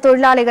സംസ്ഥാന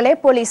തൊഴിലാളികളെ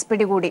പോലീസ്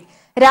പിടികൂടി.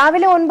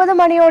 രാവിലെ 9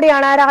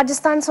 മണിയോടെയാണ്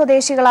രാജസ്ഥാൻ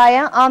സ്വദേശികളായ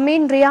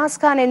അമീൻ, റിയാസ്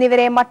ഖാൻ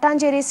എന്നിവരെ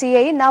മട്ടാഞ്ചേരി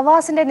CI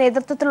നവാസിന്റെ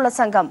നേതൃത്വത്തിലുള്ള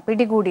സംഘം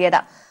പിടികൂടിയത്.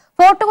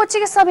 ഫോർട്ട്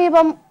കൊച്ചിക്ക്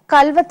സമീപം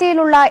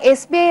കൽവത്തിയിലുള്ള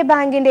SBI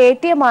ബാങ്കിന്റെ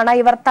ATM ആണ്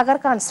ഇവർ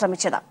തകർക്കാൻ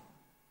ശ്രമിച്ചത്.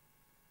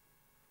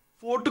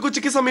 ഫോർട്ട്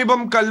കൊച്ചിക്ക്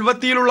സമീപം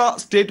കൽവത്തിയിലുള്ള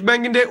സ്റ്റേറ്റ്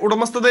ബാങ്കിന്റെ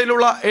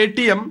ഉടമസ്ഥതയിലുള്ള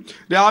ATM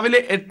രാവിലെ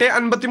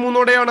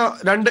 8:53ഓടെയാണ്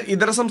 2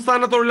 ഇതര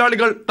സംസ്ഥാന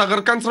തൊഴിലാളികൾ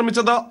തകർക്കാൻ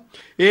ശ്രമിച്ചത്.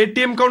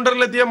 ATM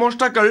കൗണ്ടറിലെത്തിയ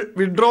മോഷ്ടാക്കൾ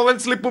വിഡ്രോവൽ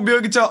സ്ലിപ്പ്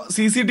ഉപയോഗിച്ച്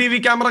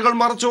CCTV ക്യാമറകൾ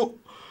മറച്ചു.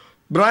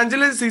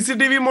 ബ്രാഞ്ചിലെ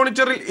CCTV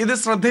മോണിറ്ററിൽ ഇത്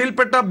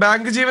ശ്രദ്ധയിൽപ്പെട്ട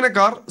ബാങ്ക്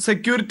ജീവനക്കാർ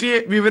സെക്യൂരിറ്റിയെ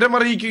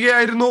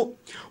വിവരമറിയിക്കുകയായിരുന്നു.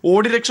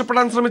 ഓടി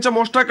രക്ഷപ്പെടാൻ ശ്രമിച്ച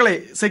മോഷ്ടാക്കളെ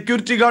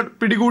സെക്യൂരിറ്റി ഗാർഡ്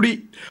പിടികൂടി.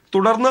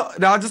 തുടർന്ന്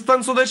രാജസ്ഥാൻ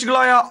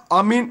സ്വദേശികളായ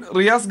അമീൻ,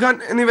 റിയാസ് ഖാൻ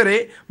എന്നിവരെ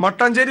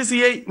മട്ടാഞ്ചേരി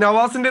CI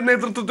നവാസിന്റെ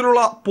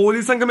നേതൃത്വത്തിലുള്ള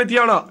പോലീസ്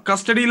സംഘമെത്തിയാണ്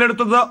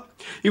കസ്റ്റഡിയിലെടുത്തത്.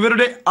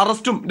 ഇവരുടെ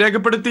അറസ്റ്റും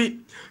രേഖപ്പെടുത്തി.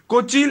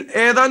 കൊച്ചിയിൽ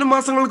ഏതാനും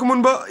മാസങ്ങൾക്ക്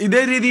മുൻപ്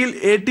ഇതേ രീതിയിൽ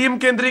ATM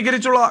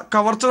കേന്ദ്രീകരിച്ചുള്ള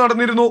കവർച്ച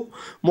നടന്നിരുന്നു.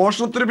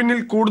 മോഷണത്തിന് പിന്നിൽ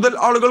കൂടുതൽ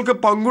ആളുകൾക്ക്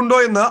പങ്കുണ്ടോ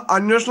എന്ന്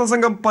അന്വേഷണ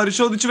സംഘം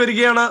പരിശോധിച്ചു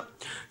വരികയാണ്.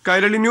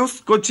 കൈരളി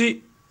ന്യൂസ്, കൊച്ചി.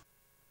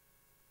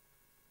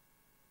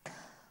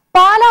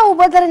 പാലാ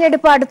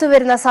ഉപതെരഞ്ഞെടുപ്പ്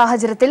അടുത്തുവരുന്ന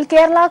സാഹചര്യത്തിൽ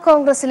കേരള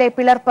കോൺഗ്രസിലെ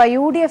പിളർപ്പ്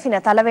UDFന്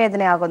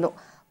തലവേദനയാകുന്നു.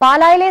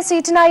 പാലായിലെ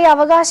സീറ്റിനായി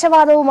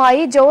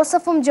അവകാശവാദവുമായി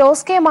ജോസഫും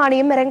ജോസ് കെ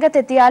മാണിയും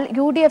രംഗത്തെത്തിയാൽ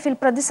UDFൽ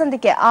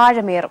പ്രതിസന്ധിക്ക്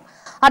ആഴമേറും.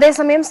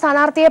 അതേസമയം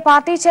സ്ഥാനാർത്ഥിയെ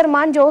party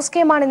chairman Jose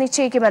K Mani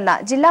നിശ്ചയിക്കുമെന്ന്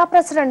ജില്ലാ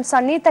പ്രസിഡന്റ്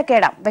സണ്ണി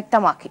തക്കേടം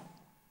വ്യക്തമാക്കി.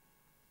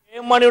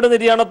 മാണിയുടെ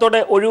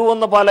നിര്യാണത്തോടെ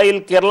ഒഴിവുവന്ന പാലായിൽ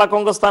കേരള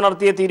കോൺഗ്രസ്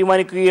സ്ഥാനാർത്ഥിയെ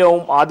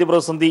തീരുമാനിക്കുകയാവും ആദ്യ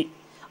പ്രതിസന്ധി.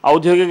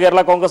 ഔദ്യോഗിക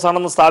കേരള കോൺഗ്രസ്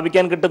ആണെന്ന്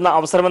സ്ഥാപിക്കാൻ കിട്ടുന്ന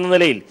അവസരമെന്ന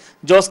നിലയിൽ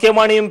ജോസ് കെ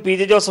മാണിയും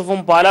PJ ജോസഫും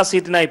പാലാ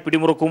സീറ്റിനായി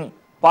പിടിമുറുക്കും.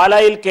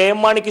 പാലായിൽ KM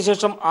മാണിക്ക്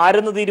ശേഷം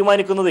ആരെന്ന്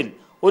തീരുമാനിക്കുന്നതിൽ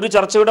ഒരു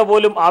ചർച്ചയുടെ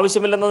പോലും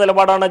ആവശ്യമില്ലെന്ന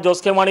നിലപാടാണ്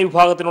ജോസ് കെ മാണി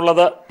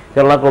വിഭാഗത്തിനുള്ളത്.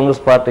 കേരള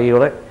കോൺഗ്രസ്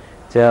പാർട്ടിയുടെ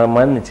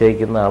ചെയർമാൻ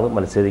നിശ്ചയിക്കുന്ന ആൾ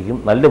മത്സരിക്കും.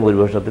 നല്ല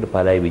ഭൂരിപക്ഷത്തിൽ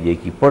പാലായി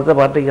വിജയിക്കും. ഇപ്പോഴത്തെ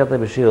പാർട്ടിക്കകത്തെ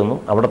വിഷയമൊന്നും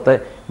അവിടുത്തെ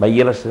ബൈ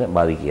ഇലക്ഷനെ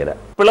ബാധിക്കുകയില്ല.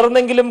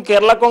 പിളർന്നെങ്കിലും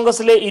കേരള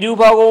കോൺഗ്രസിലെ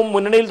ഇരുവിഭാഗവും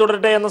മുന്നണിയിൽ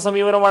തുടരട്ടെ എന്ന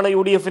സമീപനമാണ്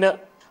UDFന്.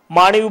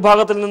 മാണി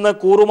വിഭാഗത്തിൽ നിന്ന്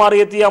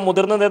കൂറുമാറിയെത്തിയ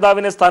മുതിർന്ന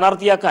നേതാവിനെ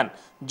സ്ഥാനാർത്ഥിയാക്കാൻ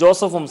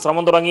ജോസഫും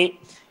ശ്രമം തുടങ്ങി.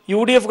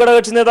 UDF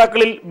ഘടകകക്ഷി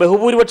നേതാക്കളിൽ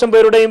ബഹുഭൂരിപക്ഷം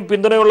പേരുടെയും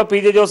പിന്തുണയുള്ള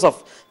PJ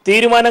ജോസഫ്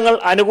തീരുമാനങ്ങൾ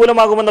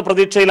അനുകൂലമാകുമെന്ന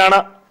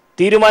പ്രതീക്ഷയിലാണ്.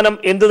 തീരുമാനം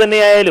എന്തു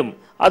തന്നെയായാലും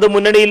അത്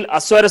മുന്നണിയിൽ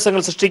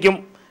അസ്വാരസ്യങ്ങൾ സൃഷ്ടിക്കും.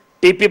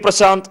 TP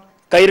Prashant,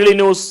 Kairali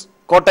news,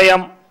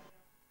 Kottayam.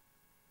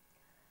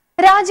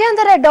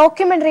 രാജ്യാന്തര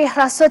ഡോക്യുമെന്ററി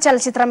ഹ്രസ്വ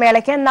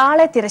ചലച്ചിത്രമേളയ്ക്ക്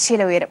നാളെ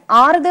തിരശ്ശീല ഉയരും.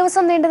 6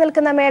 ദിവസം നീണ്ടു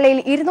നിൽക്കുന്ന മേളയിൽ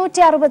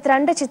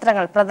 262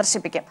 ചിത്രങ്ങൾ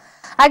പ്രദർശിപ്പിക്കും.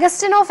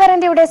 അഗസ്റ്റിനോ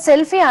ഫെറന്റിയുടെ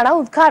സെൽഫിയാണ്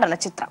ഉദ്ഘാടന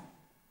ചിത്രം.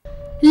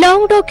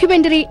 Long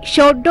documentary,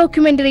 short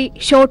documentary,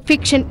 short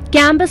fiction,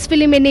 campus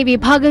film എന്നീ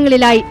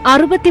വിഭാഗങ്ങളിലായി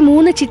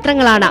 63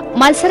 ചിത്രങ്ങളാണ്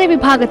മത്സര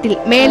വിഭാഗത്തിൽ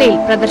മേളയിൽ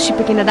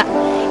പ്രദർശിപ്പിക്കുന്നത്.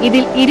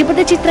 ഇതിൽ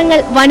 20 ചിത്രങ്ങൾ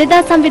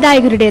വനിതാ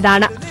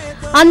സംവിധായകരുടേതാണ്.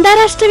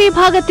 അന്താരാഷ്ട്ര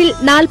വിഭാഗത്തിൽ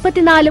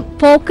 44,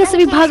 ഫോക്കസ്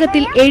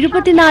വിഭാഗത്തിൽ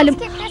 74,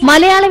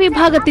 മലയാള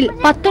വിഭാഗത്തിൽ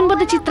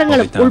 19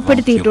 ചിത്രങ്ങളും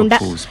ഉൾപ്പെടുത്തിയിട്ടുണ്ട്.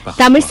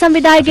 തമിഴ്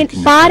സംവിധായകൻ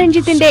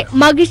പാരഞ്ജിത്തിന്റെ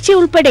മകിഴ്ചി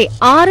ഉൾപ്പെടെ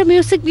 6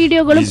 മ്യൂസിക്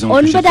വീഡിയോകളും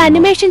 9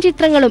 അനിമേഷൻ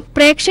ചിത്രങ്ങളും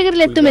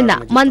പ്രേക്ഷകരിലെത്തുമെന്ന്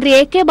മന്ത്രി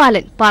AK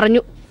ബാലൻ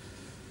പറഞ്ഞു.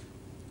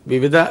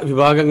 വിവിധ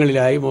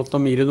വിഭാഗങ്ങളിലായി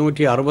മൊത്തം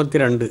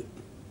 262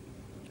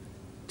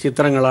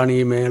 ചിത്രങ്ങളാണ്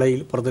ഈ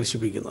മേളയിൽ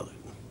പ്രദർശിപ്പിക്കുന്നത്.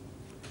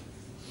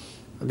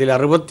 അതിൽ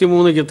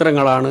 63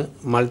 ചിത്രങ്ങളാണ്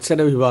മത്സര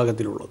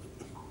വിഭാഗത്തിലുള്ളത്.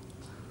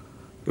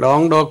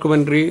 Long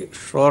documentary,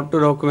 short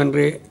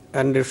documentary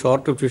and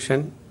short fiction,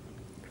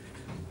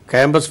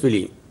 campus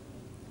film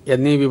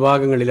എന്നീ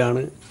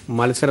വിഭാഗങ്ങളിലാണ്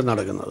മത്സരം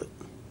നടക്കുന്നത്.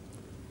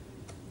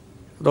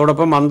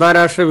 അതോടൊപ്പം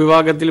അന്താരാഷ്ട്ര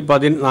വിഭാഗത്തിൽ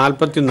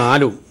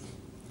 44,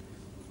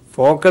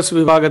 ഫോക്കസ്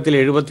വിഭാഗത്തിൽ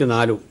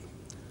 74,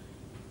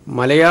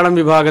 മലയാളം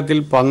വിഭാഗത്തിൽ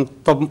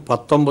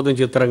 19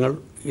 ചിത്രങ്ങൾ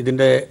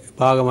ഇതിൻ്റെ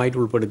ഭാഗമായിട്ട്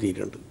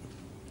ഉൾപ്പെടുത്തിയിട്ടുണ്ട്.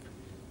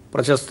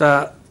 പ്രശസ്ത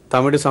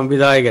തമിഴ്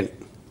സംവിധായകൻ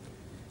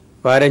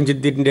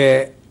വാരഞ്ജിത്തിൻ്റെ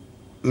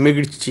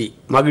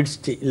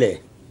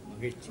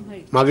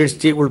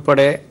മകിഴ്ചി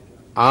ഉൾപ്പെടെ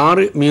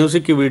 6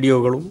 മ്യൂസിക്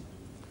വീഡിയോകളും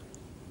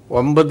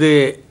 9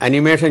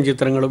 അനിമേഷൻ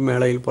ചിത്രങ്ങളും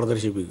മേളയിൽ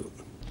പ്രദർശിപ്പിക്കും.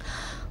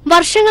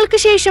 വർഷങ്ങൾക്ക്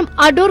ശേഷം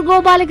അടൂർ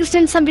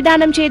ഗോപാലകൃഷ്ണൻ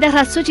സംവിധാനം ചെയ്ത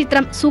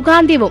ഹ്രസ്വചിത്രം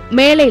സുഗാന്ധ്യവും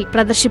മേളയിൽ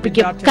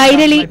പ്രദർശിപ്പിക്കും.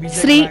 കൈരളി,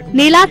 ശ്രീ,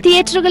 നില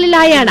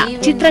തിയേറ്ററുകളിലായാണ്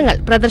ചിത്രങ്ങൾ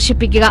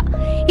പ്രദർശിപ്പിക്കുക.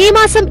 ഈ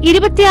മാസം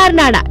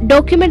 26-നാണ്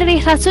ഡോക്യുമെന്ററി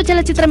ഹ്രസ്വ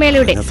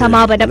ചലച്ചിത്രമേളയുടെ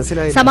സമാപനം.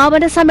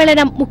 സമാപന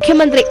സമ്മേളനം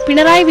മുഖ്യമന്ത്രി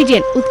പിണറായി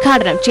വിജയൻ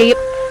ഉദ്ഘാടനം ചെയ്യും.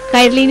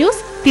 കൈരളി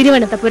ന്യൂസ്,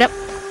 തിരുവനന്തപുരം.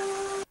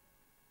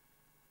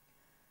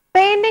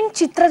 പെയിന്റിംഗ്,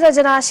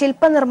 ചിത്രരചന,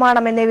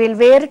 ശില്പനിർമ്മാണം എന്നിവയിൽ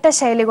വേറിട്ട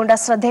ശൈലി കൊണ്ട്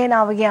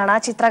ശ്രദ്ധേയനാവുകയാണ്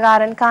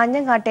ചിത്രകാരൻ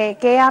കാഞ്ഞങ്ങാട്ടെ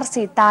KRC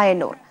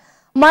തായന്നൂർ.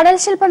 മണൽ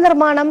ശില്പ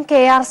നിർമ്മാണം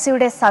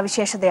KRCയുടെ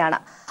സവിശേഷതയാണ്.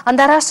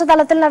 അന്താരാഷ്ട്ര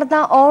തലത്തിൽ നടന്ന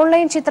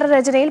ഓൺലൈൻ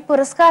ചിത്രരചനയിൽ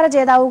പുരസ്കാര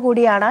ജേതാവ്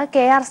കൂടിയാണ്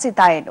KRC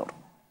തായന്നൂർ.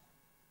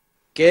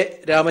 കെ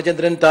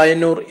രാമചന്ദ്രൻ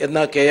തായന്നൂർ എന്ന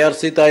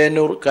KRC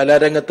തായന്നൂർ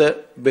കലാരംഗത്ത്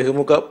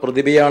ബഹുമുഖ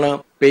പ്രതിഭയാണ്.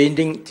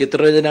 പെയിന്റിംഗ്,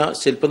 ചിത്രരചന,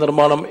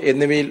 ശില്പനിർമ്മാണം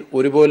എന്നിവയിൽ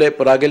ഒരുപോലെ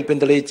പ്രാഗൽഭ്യം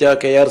തെളിയിച്ച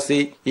KRC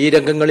ഈ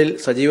രംഗങ്ങളിൽ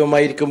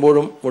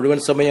സജീവമായിരിക്കുമ്പോഴും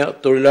മുഴുവൻ സമയ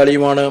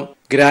തൊഴിലാളിയുമാണ്.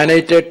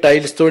 ഗ്രാനൈറ്റ്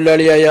ടൈൽസ്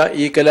തൊഴിലാളിയായ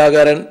ഈ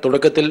കലാകാരൻ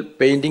തുടക്കത്തിൽ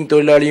പെയിന്റിംഗ്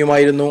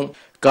തൊഴിലാളിയുമായിരുന്നു.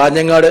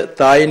 കാഞ്ഞങ്ങാട്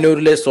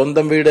തായന്നൂരിലെ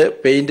സ്വന്തം വീട്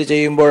പെയിന്റ്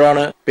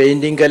ചെയ്യുമ്പോഴാണ്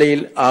പെയിന്റിംഗ് കലയിൽ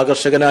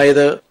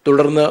ആകർഷകനായത്.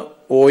 തുടർന്ന്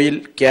ഓയിൽ,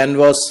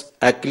 ക്യാൻവാസ്,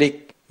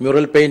 അക്ലിക്,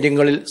 മ്യൂറൽ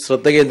പെയിന്റിങ്ങുകളിൽ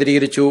ശ്രദ്ധ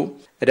കേന്ദ്രീകരിച്ചു.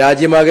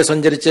 രാജ്യമാകെ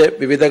സഞ്ചരിച്ച്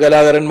വിവിധ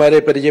കലാകാരന്മാരെ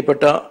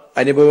പരിചയപ്പെട്ട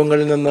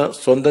അനുഭവങ്ങളിൽ നിന്ന്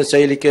സ്വന്തം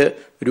ശൈലിക്ക്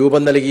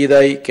രൂപം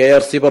നൽകിയതായി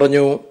KRC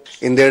പറഞ്ഞു.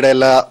 ഇന്ത്യയുടെ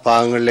എല്ലാ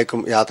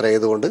ഭാഗങ്ങളിലേക്കും യാത്ര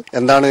ചെയ്തുകൊണ്ട്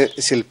എന്താണ്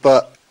ശില്പ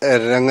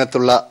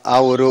രംഗത്തുള്ള ആ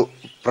ഒരു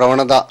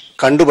പ്രവണത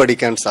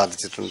കണ്ടുപഠിക്കാൻ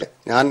സാധിച്ചിട്ടുണ്ട്.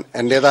 ഞാൻ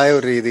എന്റേതായ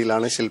ഒരു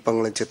രീതിയിലാണ്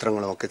ശില്പങ്ങളും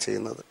ചിത്രങ്ങളും ഒക്കെ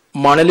ചെയ്യുന്നത്.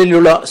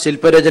 മണലിലുള്ള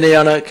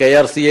ശില്പരചനയാണ്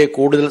KRCയെ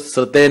കൂടുതൽ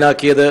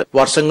ശ്രദ്ധേയനാക്കിയത്.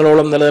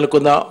 വർഷങ്ങളോളം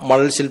നിലനിൽക്കുന്ന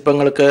മണൽ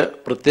ശില്പങ്ങൾക്ക്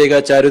പ്രത്യേക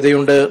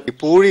ചാരുതയുണ്ട്.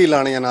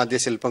 പൂഴിയിലാണ് ഞാൻ ആദ്യ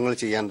ശില്പങ്ങൾ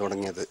ചെയ്യാൻ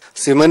തുടങ്ങിയത്.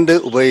 സിമന്റ്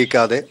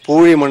ഉപയോഗിക്കാതെ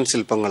പൂഴി മൺ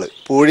ശില്പങ്ങൾ,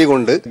 പൂഴി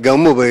കൊണ്ട്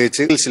ഗം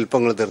ഉപയോഗിച്ച്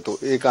ശില്പങ്ങൾ തീർത്തു.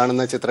 ഈ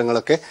കാണുന്ന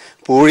ചിത്രങ്ങളൊക്കെ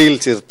പൂഴിയിൽ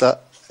ചേർത്ത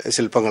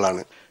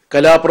ശില്പങ്ങളാണ്.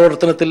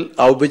 കലാപ്രവർത്തനത്തിൽ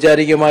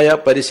ഔപചാരികമായ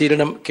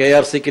പരിശീലനം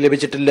KRCക്ക്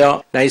ലഭിച്ചിട്ടില്ല.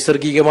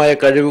 നൈസർഗികമായ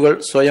കഴിവുകൾ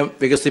സ്വയം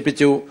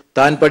വികസിപ്പിച്ചു.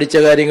 താൻ പഠിച്ച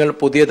കാര്യങ്ങൾ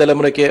പുതിയ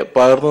തലമുറയ്ക്ക്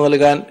പകർന്നു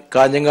നൽകാൻ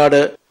കാഞ്ഞങ്ങാട്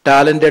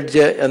ടാലന്റ്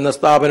എഡ്ജ് എന്ന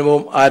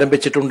സ്ഥാപനവും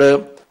ആരംഭിച്ചിട്ടുണ്ട്.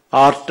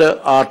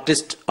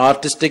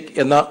 ആർട്ടിസ്റ്റിക്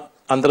എന്ന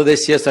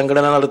അന്തർദേശീയ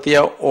സംഘടന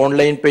നടത്തിയ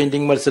ഓൺലൈൻ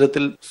പെയിന്റിംഗ്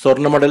മത്സരത്തിൽ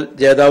സ്വർണ്ണ മെഡൽ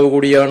ജേതാവ്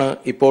കൂടിയാണ്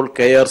ഇപ്പോൾ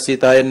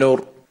KRC Thayannur.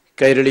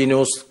 Kairali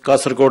news,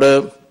 Kasaragod.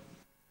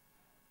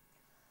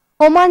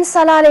 Oman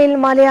സലാലയിൽ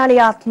Malayali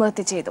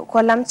ആത്മഹത്യ ചെയ്തു.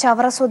 കൊല്ലം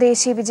ചവറ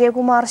സ്വദേശി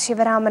വിജയകുമാർ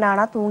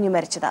ശിവരാമനാണ് തൂങ്ങി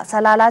മരിച്ചത്.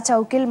 സലാല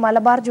ചൌക്കിൽ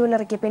മലബാർ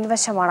ജ്വല്ലറിക്ക്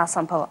പിൻവശമാണ്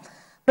സംഭവം.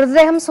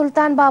 മൃതദേഹം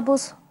സുൽത്താൻ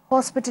ബാബൂസ്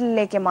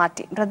ഹോസ്പിറ്റലിലേക്ക്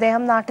മാറ്റി.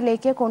 മൃതദേഹം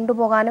നാട്ടിലേക്ക്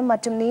കൊണ്ടുപോകാനും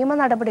മറ്റും നിയമ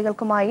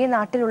നടപടികൾക്കുമായി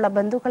നാട്ടിലുള്ള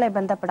ബന്ധുക്കളെ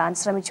ബന്ധപ്പെടാൻ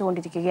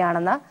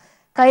ശ്രമിച്ചുകൊണ്ടിരിക്കുകയാണെന്ന്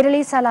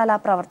കൈരളി സലാല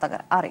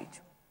പ്രവർത്തകർ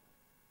അറിയിച്ചു.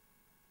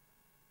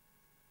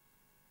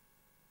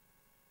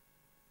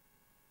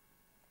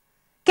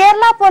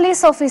 Kerala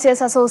police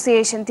officers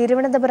association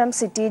Thiruvananthapuram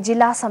city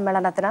ജില്ലാ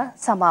സമ്മേളനത്തിന്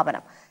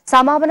സമാപനം.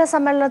 സമാപന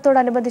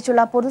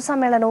സമ്മേളനത്തോടനുബന്ധിച്ചുള്ള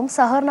പൊതുസമ്മേളനവും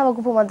സഹകരണ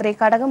വകുപ്പ് മന്ത്രി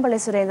കടകംപള്ളി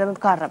സുരേന്ദ്രൻ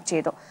ഉദ്ഘാടനം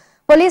ചെയ്തു.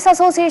 പോലീസ്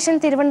അസോസിയേഷൻ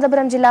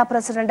തിരുവനന്തപുരം ജില്ലാ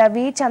പ്രസിഡന്റ്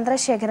വി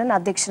ചന്ദ്രശേഖരൻ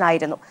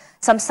അധ്യക്ഷനായിരുന്നു.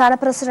 സംസ്ഥാന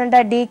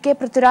president DK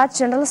Prithviraj,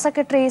 general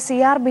secretary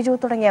CR Biju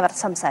തുടങ്ങിയവർ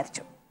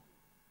സംസാരിച്ചു.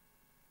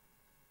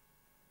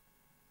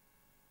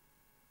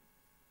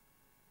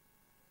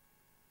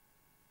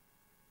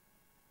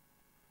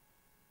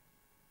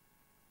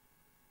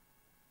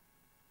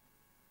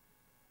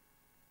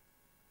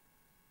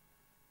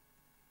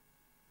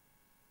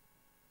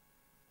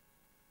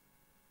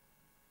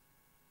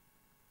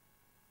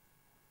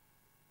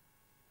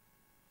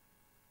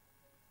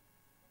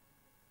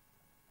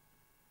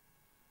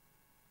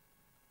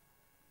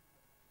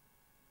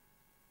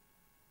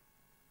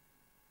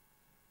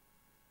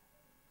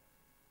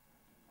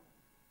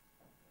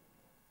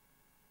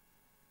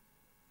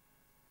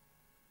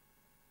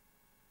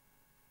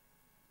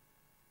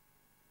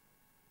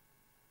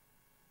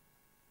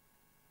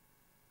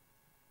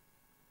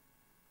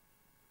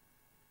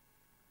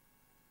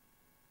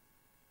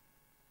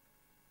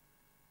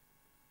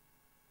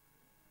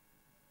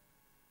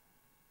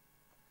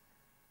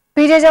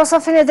 PJ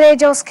ജോസഫിനെതിരെ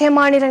ജോസ് കെ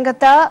മാണി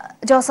രംഗത്ത്.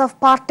 Joseph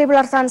party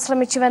പിളർത്താൻ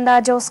ശ്രമിച്ചുവെന്ന്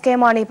Jose K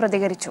Mani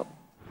പ്രതികരിച്ചു.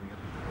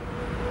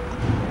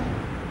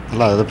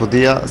 അല്ല, അത്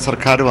പുതിയ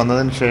സർക്കാർ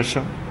വന്നതിന്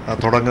ശേഷം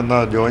തുടങ്ങുന്ന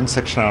ജോയിന്റ്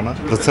സെക്ഷനാണ്.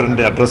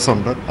 പ്രസിഡന്റ്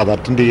അഡ്രസ്സുണ്ട്, അത്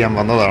അറ്റൻഡ് ചെയ്യാൻ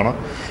വന്നതാണ്.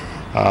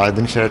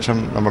 ഇതിനുശേഷം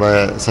നമ്മുടെ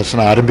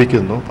സെഷൻ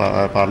ആരംഭിക്കുന്നു,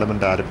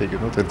 പാർലമെന്റ്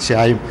ആരംഭിക്കുന്നു.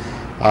 തീർച്ചയായും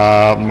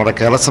നമ്മുടെ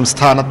കേരള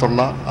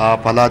സംസ്ഥാനത്തുള്ള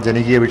പല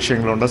ജനകീയ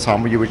വിഷയങ്ങളുണ്ട്,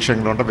 സാമൂഹിക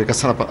വിഷയങ്ങളുണ്ട്,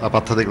 വികസന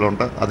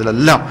പദ്ധതികളുണ്ട്.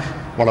 അതിലെല്ലാം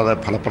വളരെ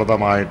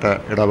ഫലപ്രദമായിട്ട്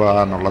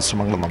ഇടപെടാനുള്ള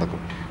ശ്രമങ്ങൾ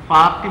നടക്കും.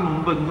 പാർട്ടി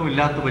മുമ്പെങ്ങും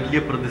ഇല്ലാത്ത വലിയ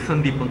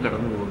പ്രതിസന്ധി ഇപ്പം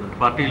കടന്നു പോകുന്നുണ്ട്.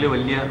 പാർട്ടിയിൽ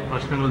വലിയ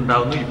പ്രശ്നങ്ങൾ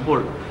ഉണ്ടാകുന്നു. ഇപ്പോൾ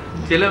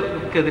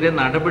ചിലർക്കെതിരെ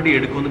നടപടി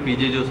എടുക്കുമെന്ന് പി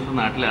ജെ ജോസഫ്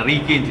നാട്ടിൽ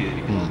അറിയിക്കുകയും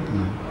ചെയ്തിരിക്കുന്നു.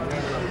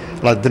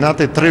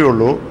 ഇതിനകത്ത് ഇത്രയേ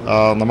ഉള്ളൂ.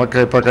 നമുക്ക്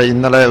ഇപ്പോൾ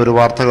ഇന്നലെ ഒരു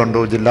വാർത്ത കണ്ടു,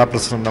 ജില്ലാ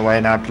പ്രസിഡന്റ്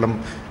വയനാട്ടിലും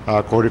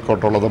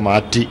കോഴിക്കോട്ടുള്ളത്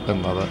മാറ്റി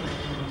എന്നത്.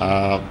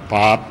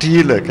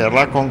 പാർട്ടിയിൽ, കേരള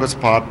കോൺഗ്രസ്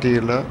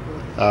പാർട്ടിയിൽ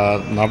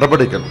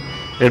നടപടികൾ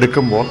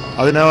എടുക്കുമ്പോൾ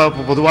അതിന്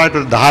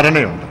പൊതുവായിട്ടൊരു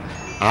ധാരണയുണ്ട്.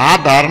 ആ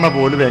ധാരണ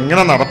പോലും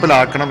എങ്ങനെ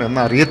നടപ്പിലാക്കണം എന്ന്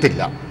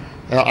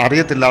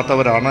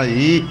അറിയത്തില്ലാത്തവരാണ്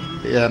ഈ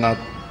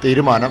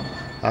തീരുമാനം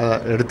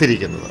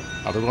എടുത്തിരിക്കുന്നത്.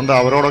 അതുകൊണ്ട്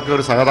അവരോടൊക്കെ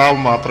ഒരു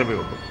സഹതാപം മാത്രമേ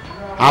ഉള്ളൂ.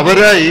 അവർ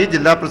ഈ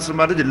ജില്ലാ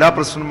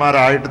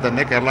പ്രസിഡന്റുമാരായിട്ട്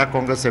തന്നെ, കേരള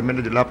കോൺഗ്രസ്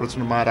എമ്മിൻ്റെ ജില്ലാ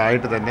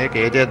പ്രസിഡന്റുമാരായിട്ട് തന്നെ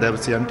KJ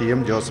ദേവസ്യാൻ, TM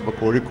ജോസഫ്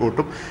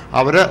കോഴിക്കോട്ടും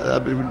അവർ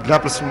ജില്ലാ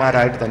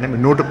പ്രസിഡന്റുമാരായിട്ട് തന്നെ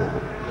മുന്നോട്ട്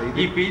പോകും.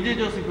 ഈ P J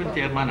Joseph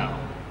ചെയർമാനാണോ?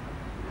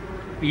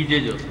 P J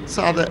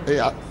Joseph അത്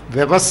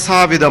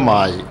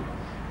വ്യവസ്ഥാപിതമായി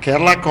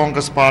കേരള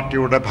കോൺഗ്രസ്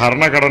പാർട്ടിയുടെ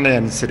ഭരണഘടന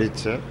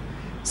അനുസരിച്ച്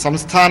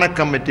സംസ്ഥാന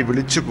കമ്മിറ്റി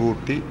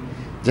വിളിച്ചുകൂട്ടി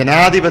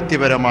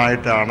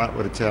ജനാധിപത്യപരമായിട്ടാണ്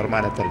ഒരു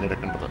ചെയർമാനെ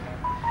തിരഞ്ഞെടുക്കേണ്ടത്.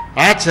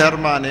 ആ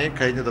ചെയർമാനെ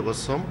കഴിഞ്ഞ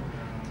ദിവസം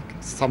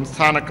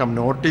സംസ്ഥാന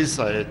നോട്ടീസ്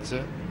അയച്ച്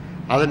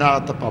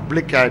അതിനകത്ത്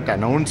പബ്ലിക്കായിട്ട്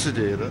അനൗൺസ്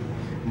ചെയ്ത്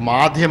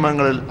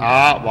മാധ്യമങ്ങളിൽ ആ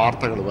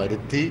വാർത്തകൾ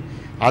വരുത്തി,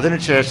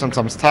 അതിനുശേഷം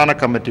സംസ്ഥാന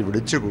കമ്മിറ്റി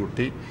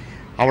വിളിച്ചുകൂട്ടി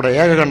അവിടെ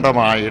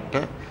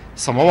ഏകകണ്ഠമായിട്ട്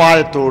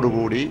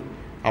സമവായത്തോടുകൂടി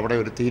അവിടെ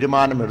ഒരു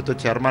തീരുമാനമെടുത്ത്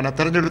ചെയർമാനെ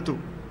തിരഞ്ഞെടുത്തു.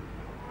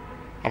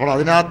 അപ്പോൾ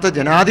അതിനകത്ത്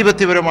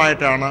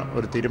ജനാധിപത്യപരമായിട്ടാണ്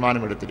ഒരു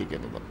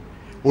തീരുമാനമെടുത്തിരിക്കുന്നത്.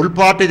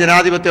 ഉൾപാർട്ടി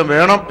ജനാധിപത്യം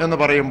വേണം എന്ന്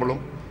പറയുമ്പോഴും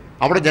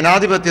അവിടെ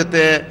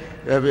ജനാധിപത്യത്തെ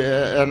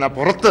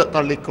പുറത്ത്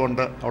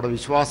തള്ളിക്കൊണ്ട് അവിടെ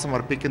വിശ്വാസം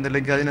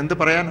അർപ്പിക്കുന്നില്ലെങ്കിൽ അതിനെന്ത്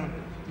പറയാനാണ്?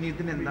 ഇനി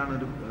ഇതിനെന്താണ്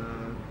ഒരു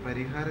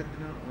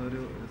പരിഹാരത്തിന്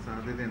ഒരു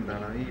സാധ്യത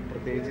എന്താണ്? ഈ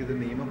പ്രത്യേകിച്ച് ഇത്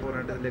നിയമ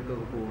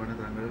പോരാട്ടത്തിലേക്കൊക്കെ പോവുകയാണ്.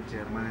 താങ്കൾ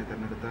ചെയർമാനെ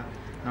തിരഞ്ഞെടുത്ത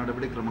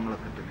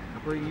നടപടിക്രമങ്ങളൊക്കെ തന്നെ.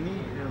 അപ്പോൾ ഇനി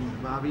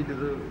ഭാവിയിൽ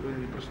ഇത്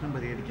പ്രശ്നം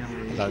പരിഹരിക്കാൻ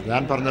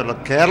ഞാൻ പറഞ്ഞല്ലോ,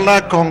 കേരള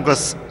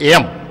കോൺഗ്രസ്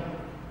എം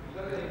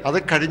അത്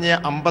കഴിഞ്ഞ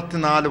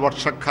 54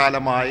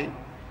 വർഷക്കാലമായി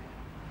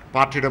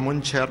പാർട്ടിയുടെ മുൻ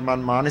ചെയർമാൻ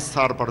മാണി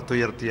സാർ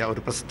പടുത്തുയർത്തിയ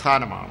ഒരു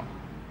പ്രസ്ഥാനമാണ്.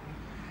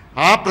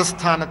 ആ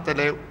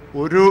പ്രസ്ഥാനത്തിലെ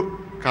ഒരു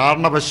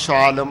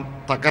കാരണവശാലും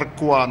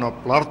തകർക്കുവാനോ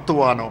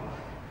പിളർത്തുവാനോ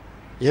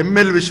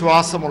എമ്മിൽ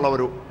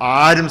വിശ്വാസമുള്ളവർ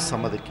ആരും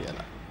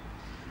സമ്മതിക്കുകയില്ല.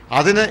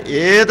 അതിന്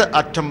ഏത്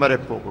അറ്റം വരെ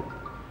പോകും.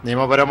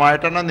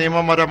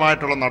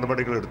 നിയമപരമായിട്ടുള്ള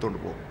നടപടികൾ എടുത്തുകൊണ്ട്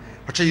പോകും.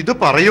 പക്ഷെ ഇത്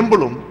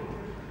പറയുമ്പോഴും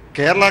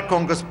കേരള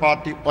കോൺഗ്രസ്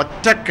പാർട്ടി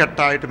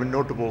ഒറ്റക്കെട്ടായിട്ട്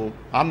മുന്നോട്ട് പോകും.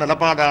 ആ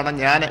നിലപാടാണ്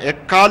ഞാൻ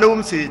എക്കാലവും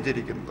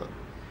സ്വീകരിച്ചിരിക്കുന്നത്.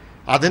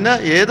 അതിന്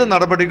ഏത്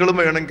നടപടികളും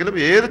വേണമെങ്കിലും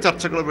ഏത്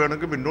ചർച്ചകളും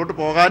വേണമെങ്കിലും മുന്നോട്ട്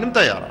പോകാനും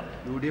തയ്യാറാണ്.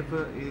 UDF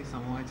ഈ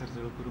സമവായ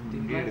ചർച്ചകൾക്ക് ഒരു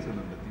മുൻകൈ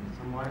എടുക്കുന്നുണ്ട്.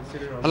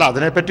 അല്ല,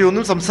 അതിനെപ്പറ്റി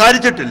ഒന്നും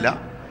സംസാരിച്ചിട്ടില്ല.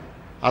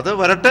 അത്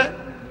വരട്ടെ.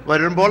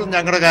 വരുമ്പോൾ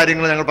ഞങ്ങളുടെ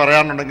കാര്യങ്ങൾ ഞങ്ങൾ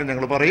പറയാനുണ്ടെങ്കിൽ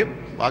ഞങ്ങൾ പറയും.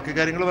 ബാക്കി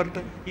കാര്യങ്ങൾ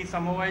വരട്ടെ. ഈ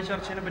സമവായ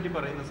ചർച്ചയെ പറ്റി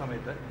പറയുന്ന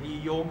സമയത്ത് ഈ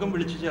യോഗം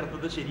വിളിച്ചു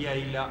ചേർത്തത്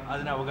ശരിയായില്ല,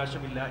 അതിന്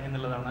അവകാശമില്ല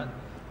എന്നുള്ളതാണ്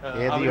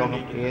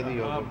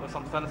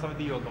സംസ്ഥാന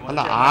സമിതി യോഗം.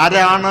 അല്ല,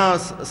 ആരാണ്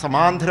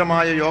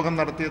സമാന്തരമായ യോഗം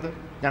നടത്തിയത്?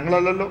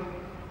 ഞങ്ങളല്ലല്ലോ.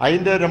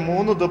 അതിൻ്റെ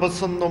 3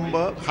 ദിവസം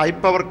മുമ്പ്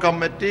ഹൈപ്പവർ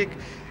കമ്മിറ്റി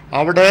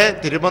അവിടെ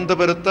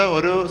തിരുവനന്തപുരത്ത്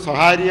ഒരു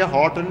സ്വകാര്യ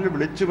ഹോട്ടലിൽ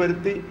വിളിച്ചു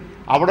വരുത്തി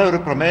അവിടെ ഒരു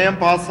പ്രമേയം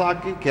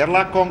പാസ്സാക്കി കേരള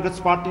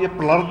കോൺഗ്രസ് പാർട്ടിയെ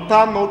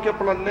പിളർത്താൻ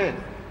നോക്കിയപ്പോഴല്ലേ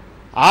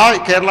ആ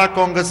കേരള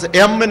കോൺഗ്രസ്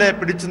എമ്മിനെ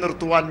പിടിച്ചു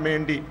നിർത്തുവാൻ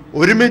വേണ്ടി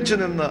ഒരുമിച്ച്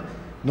നിന്ന്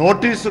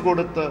നോട്ടീസ്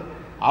കൊടുത്ത്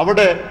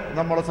അവിടെ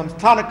നമ്മുടെ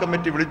സംസ്ഥാന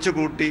കമ്മിറ്റി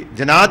വിളിച്ചുകൂട്ടി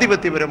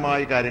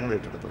ജനാധിപത്യപരമായി കാര്യങ്ങൾ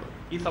ഏറ്റെടുത്തത്.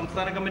 ഈ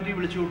സംസ്ഥാന കമ്മിറ്റി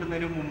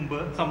വിളിച്ചുകൂട്ടുന്നതിന് മുമ്പ്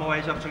സമവായ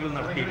ചർച്ചകൾ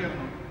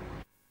നടത്തിയിരുന്നു.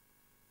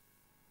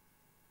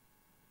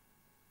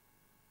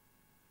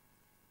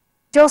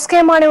 ജോസ് കെ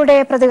മാണിയുടെ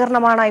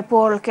പ്രതികരണമാണ്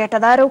ഇപ്പോൾ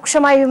കേട്ടത്.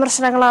 രൂക്ഷമായ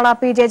വിമർശനങ്ങളാണ്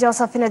P J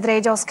ജോസഫിനെതിരെ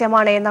Jose K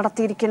Mani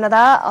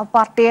നടത്തിയിരിക്കുന്നത്.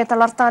 പാർട്ടിയെ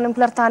തളർത്താനും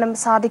പിളർത്താനും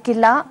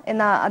സാധിക്കില്ല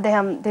എന്ന്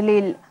അദ്ദേഹം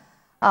ദില്ലിയിൽ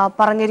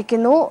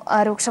പറഞ്ഞിരിക്കുന്നു.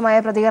 രൂക്ഷമായ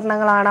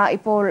പ്രതികരണങ്ങളാണ്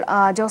ഇപ്പോൾ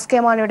ജോസ് കെ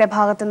മാണിയുടെ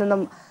ഭാഗത്തു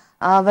നിന്നും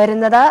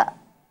വരുന്നത്.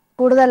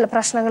 കൂടുതൽ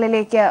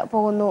പ്രശ്നങ്ങളിലേക്ക്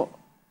പോകുന്നു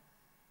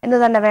എന്ന്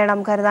തന്നെ വേണം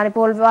കരുതാൻ.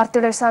 ഇപ്പോൾ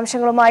വാർത്തയുടെ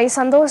വിശദാംശങ്ങളുമായി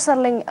സന്തോഷ്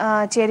സർലിംഗ്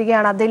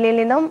ചേരുകയാണ് ദില്ലിയിൽ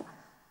നിന്നും.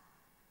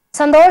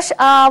 സന്തോഷ്,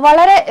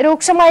 വളരെ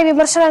രൂക്ഷമായ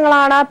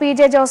വിമർശനങ്ങളാണ് P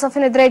J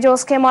ജോസഫിനെതിരെ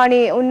Jose K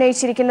Mani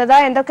ഉന്നയിച്ചിരിക്കുന്നത്.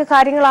 എന്തൊക്കെ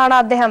കാര്യങ്ങളാണ്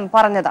അദ്ദേഹം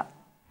പറഞ്ഞത്?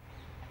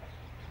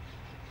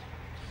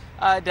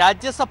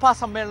 രാജ്യസഭാ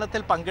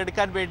സമ്മേളനത്തിൽ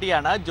പങ്കെടുക്കാൻ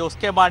വേണ്ടിയാണ് ജോസ്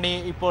കെ മാണി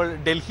ഇപ്പോൾ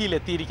ഡൽഹിയിൽ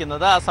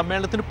എത്തിയിരിക്കുന്നത്. ആ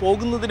സമ്മേളനത്തിന്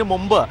പോകുന്നതിന്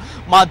മുമ്പ്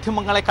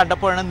മാധ്യമങ്ങളെ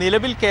കണ്ടപ്പോഴാണ്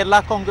നിലവിൽ കേരള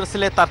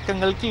കോൺഗ്രസിലെ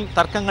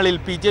തർക്കങ്ങളിൽ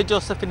പി ജെ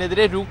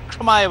ജോസഫിനെതിരെ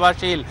രൂക്ഷമായ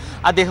ഭാഷയിൽ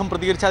അദ്ദേഹം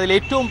പ്രതികരിച്ചത്. അതിൽ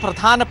ഏറ്റവും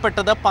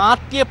പ്രധാനപ്പെട്ടത്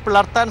പാർട്ടിയെ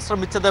പിളർത്താൻ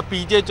ശ്രമിച്ചത്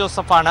പി ജെ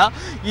ജോസഫാണ്.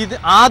 ഇത്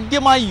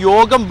ആദ്യമായി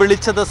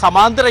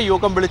സമാന്തര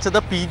യോഗം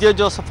വിളിച്ചത് പി ജെ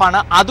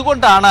ജോസഫാണ്.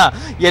 അതുകൊണ്ടാണ്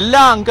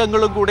എല്ലാ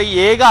അംഗങ്ങളും കൂടെ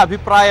ഏക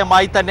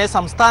അഭിപ്രായമായി തന്നെ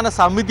സംസ്ഥാന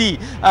സമിതി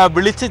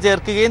വിളിച്ചു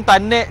ചേർക്കുകയും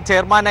തന്നെ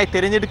ചെയർമാനായി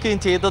തിരഞ്ഞെടുക്കുകയും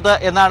ചെയ്തത്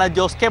എന്നാണ്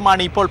ജോസ് കെ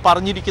മാണി ഇപ്പോൾ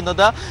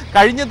പറഞ്ഞിരിക്കുന്നത്.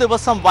 കഴിഞ്ഞ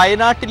ദിവസം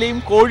വയനാട്ടിലെയും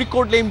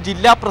കോഴിക്കോടിലെയും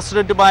ജില്ലാ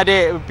പ്രസിഡന്റുമാരെ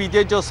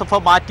PJ ജോസഫ്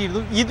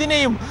മാറ്റിയിരുന്നു.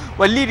 ഇതിനെയും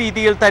വലിയ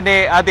രീതിയിൽ തന്നെ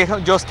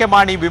ജോസ് കെ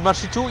മാണി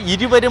വിമർശിച്ചു.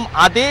 ഇരുവരും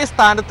അതേ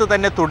സ്ഥാനത്ത്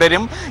തന്നെ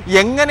തുടരും.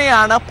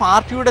 എങ്ങനെയാണ്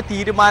പാർട്ടിയുടെ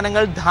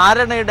തീരുമാനങ്ങൾ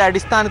ധാരണയുടെ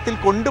അടിസ്ഥാനത്തിൽ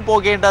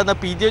കൊണ്ടുപോകേണ്ടതെന്ന്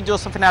PJ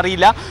ജോസഫിന്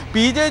അറിയില്ല.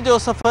 PJ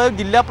ജോസഫ്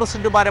ജില്ലാ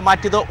പ്രസിഡന്റുമാരെ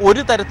മാറ്റിയത്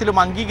ഒരു തരത്തിലും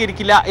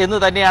അംഗീകരിക്കില്ല എന്ന്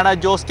തന്നെയാണ്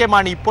ജോസ് കെ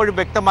മാണി ഇപ്പോഴും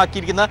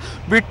വ്യക്തമാക്കിയിരിക്കുന്നത്.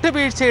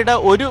 വിട്ടുവീഴ്ചയുടെ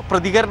ഒരു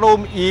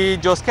പ്രതികരണവും ഈ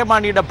ജോസ് കെ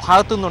മാണിയുടെ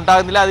ഭാഗത്തു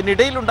നിന്നുണ്ടാകുന്നില്ല.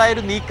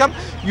 അതിനിടയിലുണ്ടായൊരു നീക്കം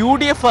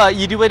UDF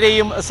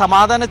ഇരുവരെയും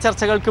സമാധാന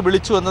ചർച്ചകൾക്ക്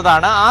വിളിച്ചു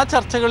എന്നതാണ്. ആ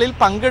ചർച്ചകളിൽ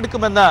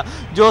പങ്കെടുക്കുമെന്ന്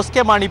ജോസ്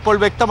കെ മാണി ഇപ്പോൾ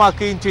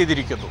വ്യക്തമാക്കുകയും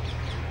ചെയ്തിരിക്കുന്നു.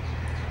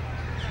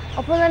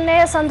 അപ്പോൾ തന്നെ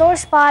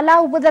സന്തോഷ്, പാലാ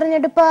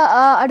ഉപതെരഞ്ഞെടുപ്പ്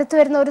അടുത്തു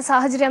വരുന്ന ഒരു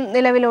സാഹചര്യം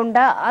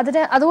നിലവിലുണ്ട്.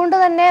 അതുകൊണ്ട്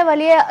തന്നെ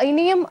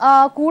ഇനിയും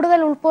കൂടുതൽ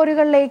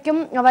ഉൾപോരുകളിലേക്കും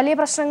വലിയ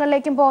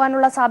പ്രശ്നങ്ങളിലേക്കും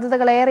പോകാനുള്ള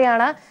സാധ്യതകൾ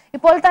ഏറെയാണ്.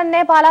 ഇപ്പോൾ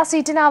തന്നെ പാലാ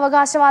സീറ്റിന്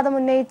അവകാശവാദം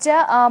ഉന്നയിച്ച്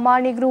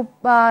മാണി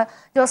ഗ്രൂപ്പ്,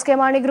 ജോസ് കെ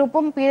മാണി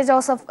ഗ്രൂപ്പും PJ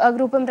ജോസഫ്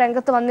ഗ്രൂപ്പും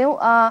രംഗത്ത് വന്നു.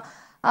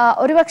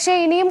 ഒരുപക്ഷെ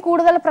ഇനിയും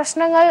കൂടുതൽ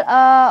പ്രശ്നങ്ങൾ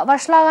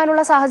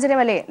വഷളാകാനുള്ള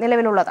സാഹചര്യമല്ലേ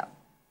നിലവിലുള്ളത്?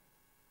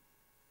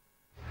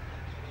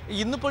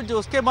 ഇന്നിപ്പോൾ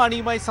ജോസ് കെ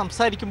മാണിയുമായി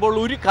സംസാരിക്കുമ്പോൾ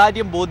ഒരു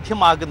കാര്യം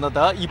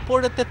ബോധ്യമാകുന്നത്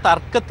ഇപ്പോഴത്തെ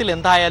തർക്കത്തിൽ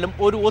എന്തായാലും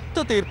ഒരു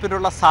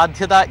ഒത്തുതീർപ്പിനുള്ള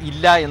സാധ്യത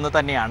ഇല്ല എന്ന്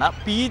തന്നെയാണ്.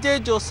 PJ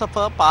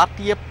ജോസഫ്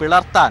പാർട്ടിയെ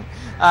പിളർത്താൻ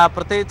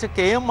പ്രത്യേകിച്ച്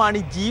KM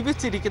മാണി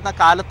ജീവിച്ചിരിക്കുന്ന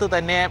കാലത്ത്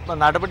തന്നെ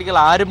നടപടികൾ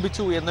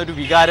ആരംഭിച്ചു എന്നൊരു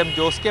വികാരം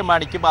ജോസ് കെ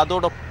മാണിക്കും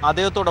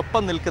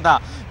അദ്ദേഹത്തോടൊപ്പം നിൽക്കുന്ന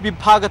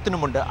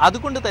വിഭാഗത്തിനുമുണ്ട്.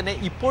 അതുകൊണ്ട് തന്നെ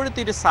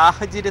ഇപ്പോഴത്തെ ഒരു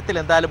സാഹചര്യത്തിൽ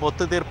എന്തായാലും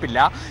ഒത്തുതീർപ്പില്ല.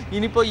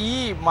 ഇനിയിപ്പോൾ ഈ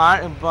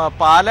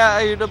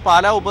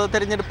പാലാ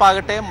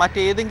ഉപതെരഞ്ഞെടുപ്പാകട്ടെ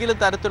മറ്റേതെങ്കിലും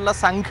തരത്തിലുള്ള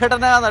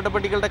സംഘടനാ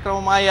നടപടികളുടെ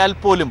ക്രമമായാൽ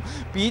പോലും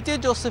PJ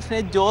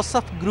ജോസഫിനെ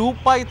ജോസഫ്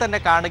ഗ്രൂപ്പായി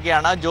തന്നെ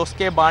കാണുകയാണ് ജോസ്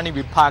കെ മാണി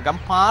വിഭാഗം.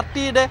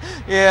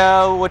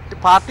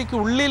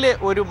 പാർട്ടിക്കുള്ളിലെ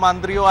ഒരു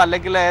മന്ത്രിയോ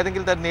അല്ലെങ്കിൽ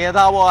ഏതെങ്കിലും തരം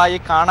നേതാവോ ആയി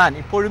കാണാൻ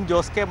ഇപ്പോഴും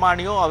ജോസ് കെ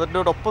മാണിയോ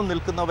അവരോടൊപ്പം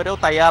നിൽക്കുന്നവരോ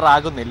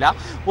തയ്യാറാകുന്നില്ല.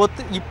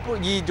 ഇപ്പോൾ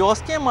ഈ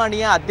ജോസ് കെ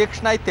മാണിയെ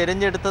അധ്യക്ഷനായി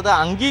തിരഞ്ഞെടുത്തത്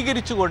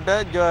അംഗീകരിച്ചുകൊണ്ട്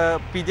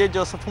PJ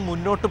ജോസഫ്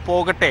മുന്നോട്ട്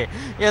പോകട്ടെ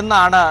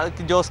എന്നാണ്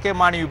ജോസ് കെ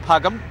മാണി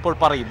വിഭാഗം ഇപ്പോൾ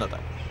പറയുന്നത്.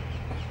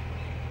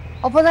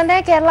 ഒപ്പം തന്നെ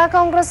കേരള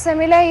കോൺഗ്രസ്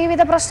എമ്മിലെ ഈ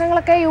വിധ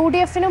പ്രശ്നങ്ങളൊക്കെ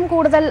UDFനും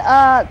കൂടുതൽ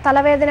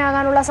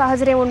തലവേദനയാകാനുള്ള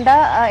സാഹചര്യമുണ്ട്.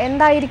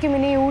 എന്തായിരിക്കും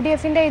ഇനി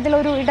UDFന്റെ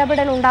ഇതിലൊരു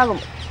ഇടപെടൽ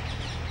ഉണ്ടാകും?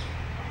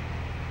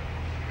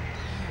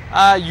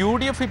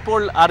 UDF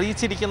ഇപ്പോൾ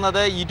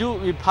അറിയിച്ചിരിക്കുന്നത് ഇരു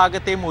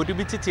വിഭാഗത്തെയും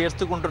ഒരുമിച്ച്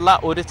ചേർത്തുകൊണ്ടുള്ള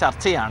ഒരു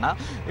ചർച്ചയാണ്.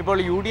 ഇപ്പോൾ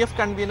UDF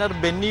കൺവീനർ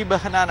ബെന്നി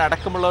ബെഹനാൻ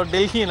അടക്കമുള്ളവർ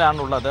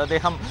ഡൽഹിയിലാണുള്ളത്.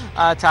 അദ്ദേഹം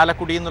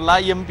ചാലക്കുടിയിൽ നിന്നുള്ള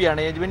MP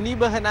ആണ്. ബെന്നി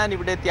ബെഹനാൻ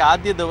ഇവിടെ എത്തിയ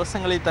ആദ്യ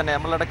ദിവസങ്ങളിൽ തന്നെ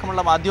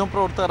നമ്മളടക്കമുള്ള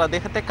മാധ്യമപ്രവർത്തകർ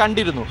അദ്ദേഹത്തെ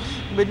കണ്ടിരുന്നു.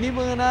 ബെന്നി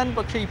ബെഹനാൻ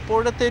പക്ഷേ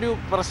ഇപ്പോഴത്തെ ഒരു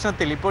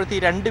പ്രശ്നത്തിൽ ഇപ്പോഴത്തെ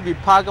ഈ രണ്ട്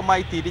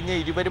വിഭാഗമായി തിരിഞ്ഞ്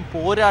ഇരുവരും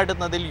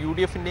പോരാടുന്നതിൽ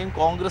UDFന്റെയും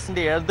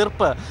കോൺഗ്രസിൻ്റെയും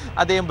എതിർപ്പ്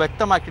അദ്ദേഹം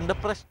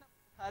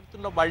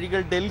വ്യക്തമാക്കിയിട്ടുണ്ട്. ുള്ള വഴികൾ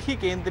ഡൽഹി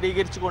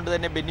കേന്ദ്രീകരിച്ചുകൊണ്ട്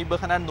തന്നെ ബെന്നി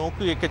ബെഹനാൻ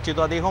നോക്കുകയൊക്കെ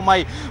ചെയ്തു.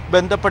 അദ്ദേഹവുമായി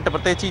ബന്ധപ്പെട്ട്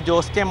പ്രത്യേകിച്ച് ഈ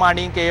Jose K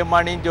മാണിയും KM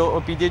മാണിയും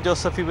PJ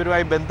Joseph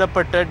ഇവരുമായി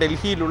ബന്ധപ്പെട്ട്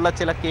ഡൽഹിയിലുള്ള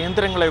ചില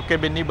കേന്ദ്രങ്ങളെയൊക്കെ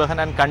ബെന്നി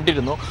ബെഹനാൻ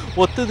കണ്ടിരുന്നു.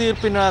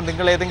 ഒത്തുതീർപ്പിന്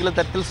നിങ്ങൾ ഏതെങ്കിലും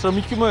തരത്തിൽ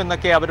ശ്രമിക്കുമോ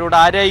എന്നൊക്കെ അവരോട്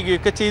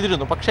ആരായുകയൊക്കെ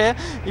ചെയ്തിരുന്നു. പക്ഷേ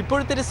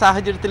ഇപ്പോഴത്തെ ഒരു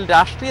സാഹചര്യത്തിൽ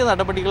രാഷ്ട്രീയ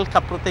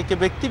നടപടികൾക്കപ്പുറത്തേക്ക്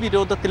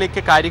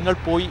വ്യക്തിവിരോധത്തിലേക്ക് കാര്യങ്ങൾ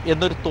പോയി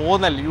എന്നൊരു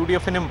തോന്നൽ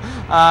UDFനും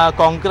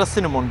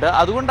കോൺഗ്രസിനുമുണ്ട്.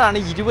 അതുകൊണ്ടാണ്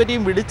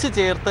ഇരുവരെയും വിളിച്ചു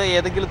ചേർത്ത്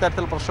ഏതെങ്കിലും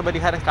തരത്തിൽ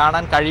പ്രശ്നപരിഹാരം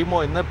കാണാൻ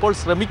കഴിയുമോ എന്നിപ്പോൾ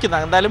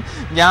ശ്രമിക്കുന്നത്. എന്തായാലും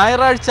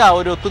ഞായറാഴ്ച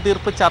ഒരു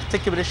ഒത്തുതീർപ്പ്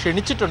ചർച്ചയ്ക്ക് ഇവരെ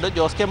ക്ഷണിച്ചിട്ടുണ്ട്.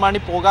 ജോസ് കെ മാണി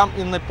പോകാം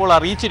എന്നിപ്പോൾ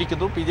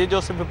അറിയിച്ചിരിക്കുന്നു. PJ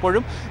ജോസഫ്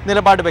ഇപ്പോഴും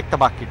നിലപാട്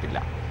വ്യക്തമാക്കിയിട്ടില്ല.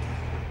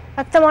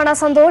 വ്യക്തമാണ്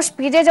Santhosh.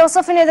 PJ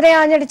ജോസഫിനെതിരെ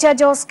ആഞ്ഞടിച്ച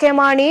Jose K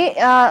Mani,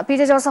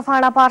 PJ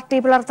ജോസഫാണ് party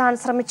പിളർത്താൻ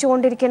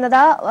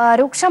ശ്രമിച്ചുകൊണ്ടിരിക്കുന്നത്.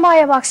 രൂക്ഷമായ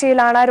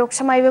ഭാഷയിലാണ്,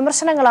 രൂക്ഷമായ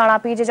വിമർശനങ്ങളാണ്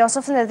PJ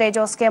ജോസഫിനെതിരെ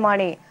ജോസ് കെ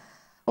മാണി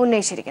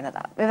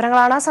ഉന്നയിച്ചിരിക്കുന്നത്.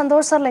 വിവരങ്ങളാണ്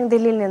സന്തോഷ് സർലിംഗ്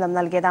ദില്ലിയിൽ നിന്നും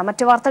നൽകിയത്.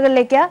 മറ്റു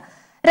വാർത്തകളിലേക്ക്.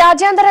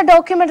 രാജ്യാന്തര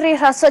ഡോക്യുമെന്ററി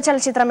ഹ്രസ്വ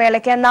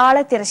ചലച്ചിത്രമേളയ്ക്ക്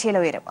നാളെ തിരശ്ശീല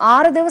ഉയരും.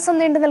 6 ദിവസം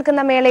നീണ്ടു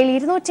നിൽക്കുന്ന മേളയിൽ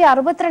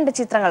 262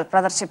 ചിത്രങ്ങൾ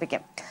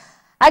പ്രദർശിപ്പിക്കും.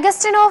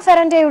 അഗസ്റ്റിനോ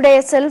ഫെറന്റയുടെ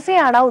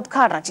സെൽഫിയാണ്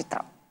ഉദ്ഘാടന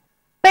ചിത്രം.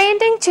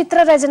 പെയിന്റിംഗ്,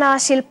 ചിത്രരചന,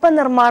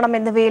 ശില്പനിർമ്മാണം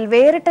എന്നിവയിൽ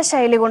വേറിട്ട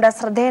ശൈലി കൊണ്ട്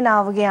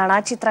ശ്രദ്ധേയനാവുകയാണ്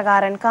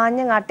ചിത്രകാരൻ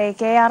കാഞ്ഞങ്ങാട്ടെ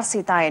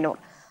KRC തായന്നൂർ.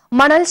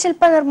 മണൽ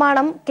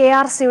ശില്പനിർമ്മാണം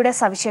KRCയുടെ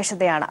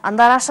സവിശേഷതയാണ്.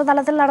 അന്താരാഷ്ട്ര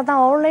തലത്തിൽ നടന്ന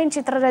ഓൺലൈൻ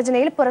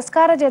ചിത്രരചനയിൽ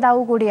പുരസ്കാര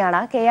ജേതാവ്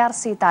കൂടിയാണ്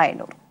KRC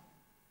തായന്നൂർ.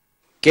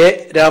 K.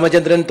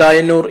 രാമചന്ദ്രൻ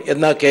തായന്നൂർ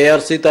എന്ന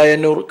KRC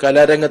തായന്നൂർ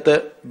കലാരംഗത്ത്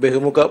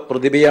ബഹുമുഖ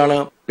പ്രതിഭയാണ്.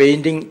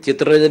 പെയിന്റിംഗ്,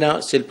 ചിത്രരചന,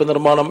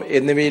 ശില്പനിർമ്മാണം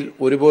എന്നിവയിൽ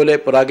ഒരുപോലെ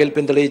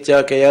പ്രാഗൽഭ്യം തെളിയിച്ച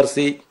KRC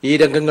ഈ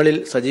രംഗങ്ങളിൽ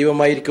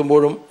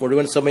സജീവമായിരിക്കുമ്പോഴും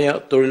മുഴുവൻ സമയ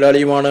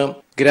തൊഴിലാളിയുമാണ്.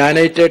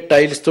 ഗ്രാനൈറ്റ്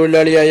ടൈൽസ്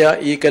തൊഴിലാളിയായ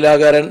ഈ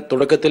കലാകാരൻ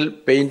തുടക്കത്തിൽ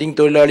പെയിന്റിംഗ്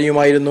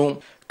തൊഴിലാളിയുമായിരുന്നു.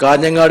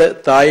 കാഞ്ഞങ്ങാട്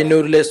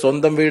തായന്നൂരിലെ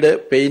സ്വന്തം വീട്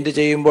പെയിന്റ്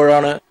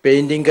ചെയ്യുമ്പോഴാണ്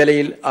പെയിന്റിംഗ്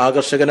കലയിൽ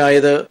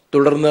ആകർഷകനായത്.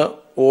 തുടർന്ന്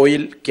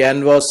ഓയിൽ,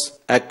 ക്യാൻവാസ്,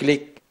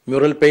 അക്ലിക്,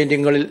 മ്യൂറൽ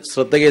പെയിന്റിങ്ങുകളിൽ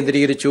ശ്രദ്ധ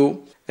കേന്ദ്രീകരിച്ചു.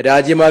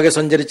 രാജ്യമാകെ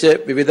സഞ്ചരിച്ച്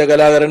വിവിധ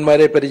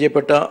കലാകാരന്മാരെ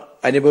പരിചയപ്പെട്ട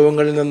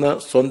അനുഭവങ്ങളിൽ നിന്ന്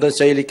സ്വന്തം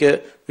ശൈലിക്ക്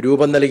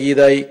രൂപം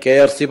നൽകിയതായി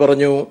KRC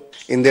പറഞ്ഞു.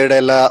 ഇന്ത്യയുടെ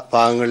എല്ലാ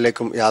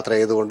ഭാഗങ്ങളിലേക്കും യാത്ര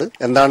ചെയ്തുകൊണ്ട്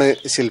എന്താണ്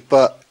ശില്പ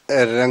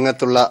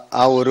രംഗത്തുള്ള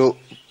ആ ഒരു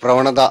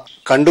പ്രവണത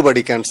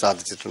കണ്ടുപഠിക്കാൻ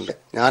സാധിച്ചിട്ടുണ്ട്.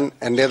 ഞാൻ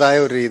എന്റേതായ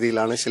ഒരു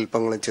രീതിയിലാണ്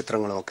ശില്പങ്ങളും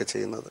ചിത്രങ്ങളും ഒക്കെ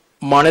ചെയ്യുന്നത്.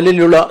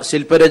 മണലിലുള്ള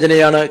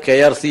ശില്പരചനയാണ്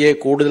KRCയെ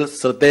കൂടുതൽ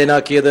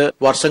ശ്രദ്ധേയനാക്കിയത്.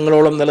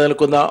 വർഷങ്ങളോളം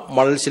നിലനിൽക്കുന്ന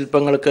മണൽ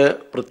ശില്പങ്ങൾക്ക്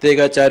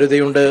പ്രത്യേക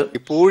ചാരുതയുണ്ട്.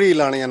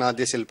 പൂഴിയിലാണ് ഞാൻ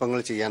ആദ്യ ശില്പങ്ങൾ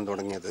ചെയ്യാൻ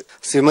തുടങ്ങിയത്.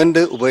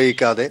 സിമന്റ്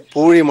ഉപയോഗിക്കാതെ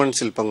പൂഴി മൺ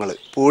ശില്പങ്ങൾ,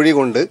 പൂഴി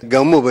കൊണ്ട്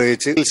ഗം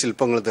ഉപയോഗിച്ച്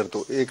ശില്പങ്ങൾ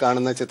തീർത്തു. ഈ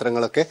കാണുന്ന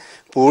ചിത്രങ്ങളൊക്കെ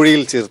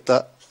പൂഴിയിൽ ചേർത്ത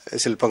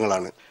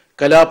ശില്പങ്ങളാണ്.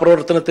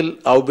 കലാപ്രവർത്തനത്തിൽ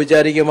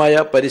ഔപചാരികമായ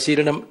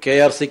പരിശീലനം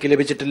KRCക്ക്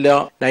ലഭിച്ചിട്ടില്ല.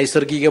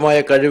 നൈസർഗികമായ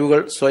കഴിവുകൾ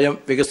സ്വയം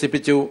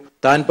വികസിപ്പിച്ചു.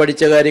 താൻ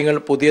പഠിച്ച കാര്യങ്ങൾ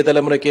പുതിയ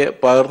തലമുറയ്ക്ക്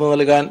പകർന്നു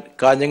നൽകാൻ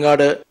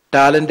കാഞ്ഞങ്ങാട്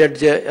ടാലന്റ്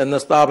എഡ്ജ് എന്ന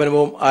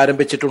സ്ഥാപനവും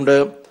ആരംഭിച്ചിട്ടുണ്ട്.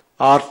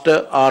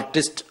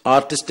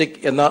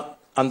 ആർട്ടിസ്റ്റിക് എന്ന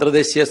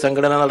അന്തർദേശീയ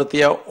സംഘടന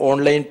നടത്തിയ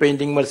ഓൺലൈൻ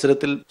പെയിന്റിംഗ്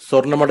മത്സരത്തിൽ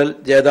സ്വർണ്ണ മെഡൽ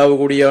ജേതാവ്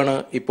കൂടിയാണ്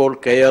ഇപ്പോൾ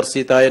KRC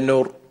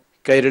Thayannur.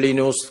 Kairali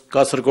news,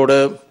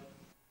 Kasaragod.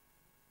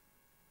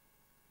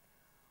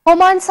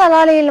 Oman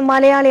സലാലയിൽ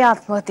Malayali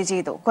ആത്മഹത്യ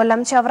ചെയ്തു.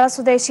 കൊല്ലം ചവറ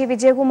സ്വദേശി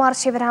വിജയകുമാർ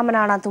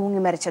ശിവരാമനാണ്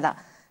തൂങ്ങി മരിച്ചത്.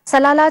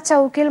 സലാല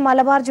ചൌക്കിൽ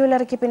മലബാർ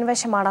ജ്വല്ലറിക്ക്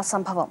പിൻവശമാണ്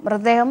സംഭവം.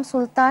 മൃതദേഹം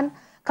സുൽത്താൻ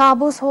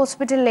കാബൂസ്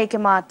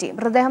ഹോസ്പിറ്റലിലേക്ക് മാറ്റി.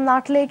 മൃതദേഹം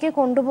നാട്ടിലേക്ക്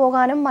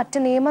കൊണ്ടുപോകാനും മറ്റ്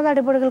നിയമ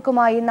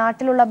നടപടികൾക്കുമായി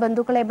നാട്ടിലുള്ള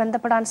ബന്ധുക്കളെ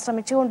ബന്ധപ്പെടാൻ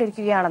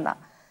ശ്രമിച്ചുകൊണ്ടിരിക്കുകയാണെന്ന്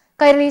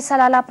കൈരളി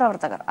സലാല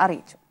പ്രവർത്തകർ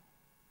അറിയിച്ചു.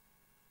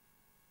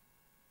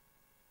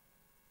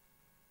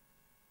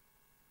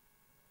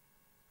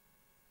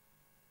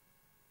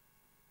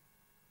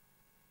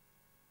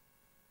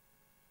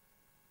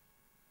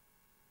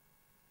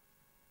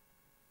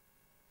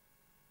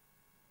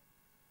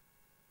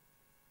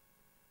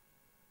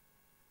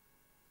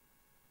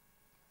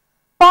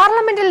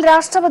 പാർലമെന്റിൽ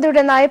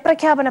രാഷ്ട്രപതിയുടെ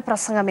നയപ്രഖ്യാപന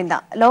പ്രസംഗം ഇന്ന്.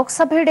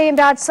 ലോക്സഭയുടെയും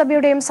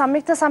രാജ്യസഭയുടെയും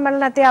സംയുക്ത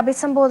സമ്മേളനത്തെ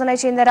അഭിസംബോധന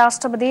ചെയ്യുന്ന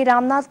രാഷ്ട്രപതി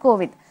രാംനാഥ്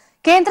കോവിന്ദ്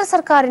കേന്ദ്ര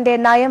സർക്കാരിന്റെ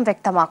നയം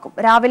വ്യക്തമാക്കും.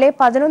 രാവിലെ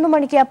 11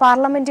 മണിക്ക്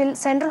പാർലമെന്റിൽ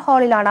സെൻട്രൽ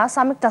ഹാളിലാണ്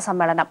സംയുക്ത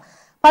സമ്മേളനം.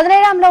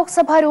 17ാം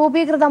ലോക്സഭ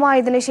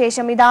രൂപീകൃതമായതിനു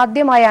ശേഷം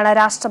ഇതാദ്യമായാണ്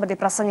രാഷ്ട്രപതി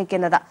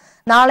പ്രസംഗിക്കുന്നത്.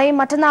 നാളെയും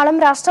മറ്റന്നാളും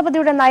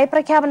രാഷ്ട്രപതിയുടെ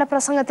നയപ്രഖ്യാപന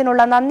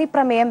പ്രസംഗത്തിനുള്ള നന്ദി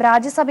പ്രമേയം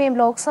രാജ്യസഭയും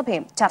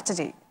ലോക്സഭയും ചർച്ച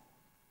ചെയ്യും.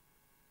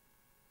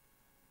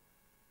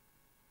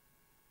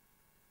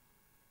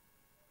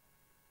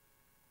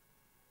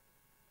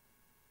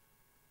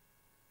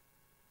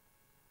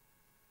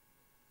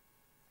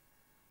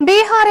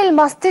 ബീഹാറിൽ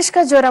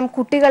മസ്തിഷ്ക ജ്വരം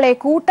കുട്ടികളെ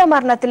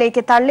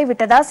കൂട്ടമരണത്തിലേക്ക്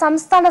തള്ളിവിട്ടത്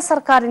സംസ്ഥാന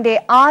സർക്കാരിന്റെ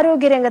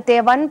ആരോഗ്യരംഗത്തെ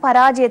വൻ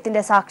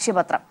പരാജയത്തിന്റെ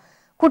സാക്ഷ്യപത്രം.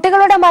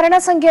 കുട്ടികളുടെ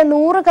മരണസംഖ്യ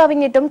 100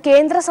 കവിഞ്ഞിട്ടും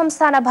കേന്ദ്ര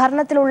സംസ്ഥാന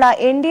ഭരണത്തിലുള്ള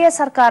NDA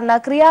സർക്കാരിന്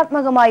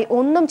ക്രിയാത്മകമായി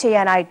ഒന്നും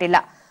ചെയ്യാനായിട്ടില്ല.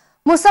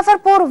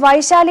 മുസഫർപൂർ,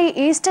 വൈശാലി,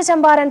 ഈസ്റ്റ്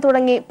ചമ്പാരൻ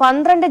തുടങ്ങി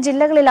 12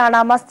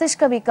 ജില്ലകളിലാണ്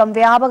മസ്തിഷ്ക വീക്കം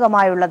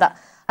വ്യാപകമായുള്ളത്.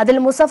 അതിൽ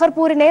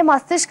മുസഫർപൂരിനെ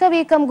മസ്തിഷ്ക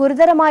വീക്കം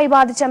ഗുരുതരമായി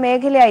ബാധിച്ച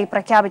മേഖലയായി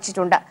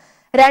പ്രഖ്യാപിച്ചിട്ടുണ്ട്.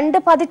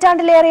 2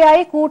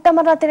 പതിറ്റാണ്ടിലേറെയായി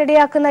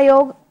കൂട്ടമരണത്തിനിടയാക്കുന്ന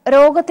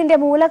രോഗത്തിന്റെ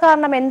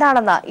മൂലകാരണം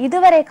എന്താണെന്ന്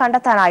ഇതുവരെ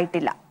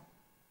കണ്ടെത്താനായിട്ടില്ല.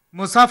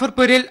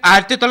 മുസാഫർപൂരിൽ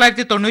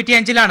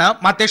 1995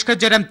 മസ്തിഷ്ക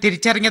ജ്വരം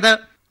തിരിച്ചറിഞ്ഞത്.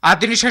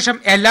 അതിനുശേഷം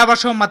എല്ലാ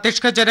വർഷവും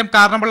മസ്തിഷ്ക ജ്വരം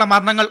കാരണമുള്ള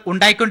മരണങ്ങൾ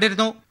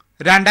ഉണ്ടായിക്കൊണ്ടിരുന്നു.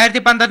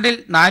 2012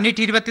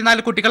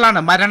 424 കുട്ടികളാണ്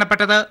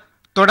മരണപ്പെട്ടത്.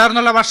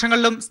 തുടർന്നുള്ള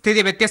വർഷങ്ങളിലും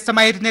സ്ഥിതി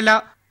വ്യത്യസ്തമായിരുന്നില്ല.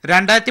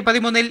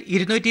 2013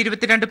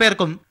 222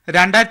 പേർക്കും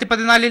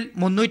 2014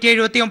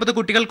 379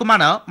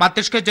 കുട്ടികൾക്കുമാണ്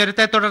മസ്തിഷ്ക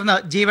ജ്വരത്തെ തുടർന്ന്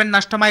ജീവൻ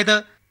നഷ്ടമായത്.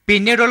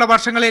 പിന്നീടുള്ള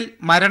വർഷങ്ങളിൽ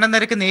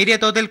മരണനിരക്ക് നേരിയ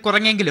തോതിൽ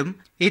കുറഞ്ഞെങ്കിലും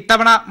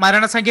ഇത്തവണ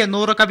മരണസംഖ്യ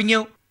 100 കവിഞ്ഞു.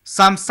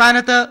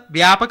 സംസ്ഥാനത്ത്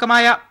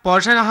വ്യാപകമായ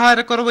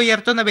പോഷകാഹാരക്കുറവ്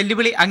ഉയർത്തുന്ന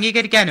വെല്ലുവിളി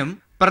അംഗീകരിക്കാനും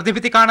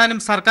പ്രതിവിധി കാണാനും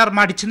സർക്കാർ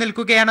മടിച്ചു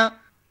നിൽക്കുകയാണ്.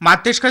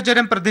 മസ്തിഷ്ക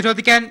ജ്വരം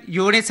പ്രതിരോധിക്കാൻ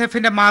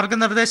യൂണിസെഫിന്റെ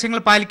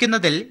മാർഗനിർദ്ദേശങ്ങൾ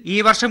പാലിക്കുന്നതിൽ ഈ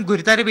വർഷം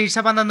ഗുരുതര വീഴ്ച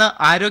വന്നെന്ന്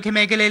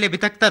ആരോഗ്യമേഖലയിലെ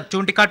വിദഗ്ധർ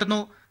ചൂണ്ടിക്കാട്ടുന്നു.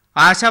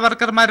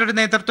 ആശാവർക്കർമാരുടെ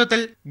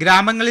നേതൃത്വത്തിൽ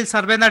ഗ്രാമങ്ങളിൽ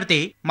സർവേ നടത്തി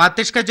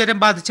മസ്തിഷ്ക ജ്വരം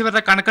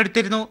ബാധിച്ചവരുടെ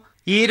കണക്കെടുത്തിരുന്നു.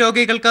 ഈ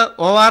രോഗികൾക്ക്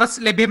ORS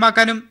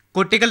ലഭ്യമാക്കാനും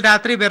കുട്ടികൾ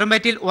രാത്രി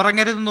വെറുംവയറ്റിൽ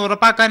ഉറങ്ങരുതെന്ന്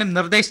ഉറപ്പാക്കാനും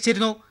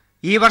നിർദ്ദേശിച്ചിരുന്നു.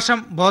 ഈ വർഷം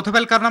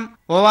ബോധവൽക്കരണം,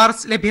 ORS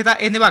ലഭ്യത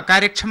എന്നിവ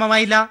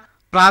കാര്യക്ഷമമായില്ല.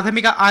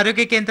 പ്രാഥമിക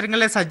ആരോഗ്യ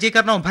കേന്ദ്രങ്ങളിലെ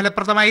സജ്ജീകരണവും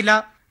ഫലപ്രദമായില്ല.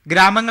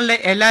 ഗ്രാമങ്ങളിലെ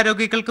എല്ലാ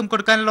രോഗികൾക്കും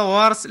കൊടുക്കാനുള്ള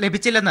ORS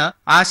ലഭിച്ചില്ലെന്ന്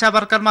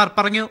ആശാവർക്കർമാർ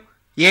പറഞ്ഞു.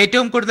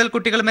 ഏറ്റവും കൂടുതൽ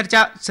കുട്ടികൾ മരിച്ച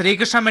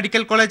ശ്രീകൃഷ്ണ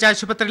മെഡിക്കൽ കോളേജ്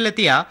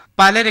ആശുപത്രിയിലെത്തിയ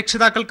പല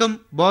രക്ഷിതാക്കൾക്കും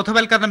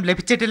ബോധവൽക്കരണം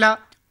ലഭിച്ചിട്ടില്ല.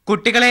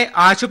 കുട്ടികളെ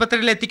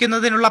ആശുപത്രിയിൽ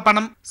എത്തിക്കുന്നതിനുള്ള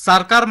പണം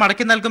സർക്കാർ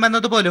മടക്കി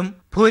നൽകുമെന്നതുപോലും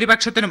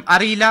ഭൂരിപക്ഷത്തിനും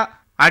അറിയില്ല.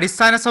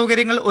 അടിസ്ഥാന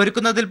സൗകര്യങ്ങൾ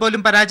ഒരുക്കുന്നതിൽ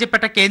പോലും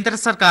പരാജയപ്പെട്ട കേന്ദ്ര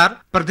സർക്കാർ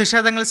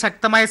പ്രതിഷേധങ്ങൾ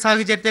ശക്തമായ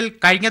സാഹചര്യത്തിൽ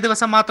കഴിഞ്ഞ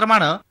ദിവസം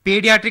മാത്രമാണ്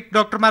പീഡിയാട്രിക്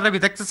ഡോക്ടർമാരുടെ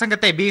വിദഗ്ധ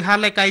സംഘത്തെ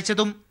ബീഹാറിലേക്ക്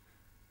അയച്ചതും.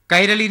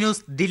 കൈരളി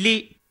ന്യൂസ്, ദില്ലി.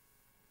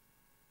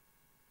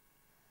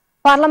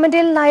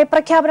 പാർലമെന്റിൽ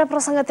നയപ്രഖ്യാപന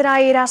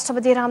പ്രസംഗത്തിനായി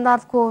രാഷ്ട്രപതി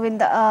രാംനാഥ്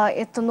കോവിന്ദ്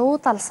എത്തുന്നു.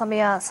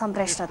 തത്സമയ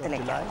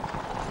സംപ്രേഷണത്തിലേക്ക്.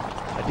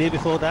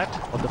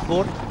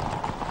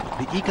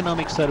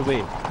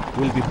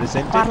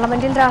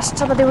 പാർലമെന്റിൽ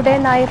രാഷ്ട്രപതിയുടെ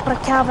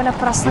നയപ്രഖ്യാപന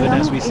പ്രസംഗം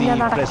ഇന്ന്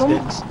നടക്കും.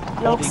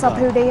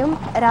 ലോക്സഭയുടെയും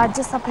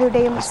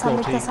രാജ്യസഭയുടെയും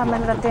സംയുക്ത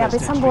സമ്മേളനത്തെ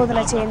അഭിസംബോധന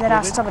ചെയ്യുന്ന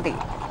രാഷ്ട്രപതി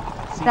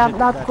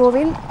രാംനാഥ്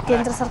കോവിന്ദ്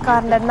കേന്ദ്ര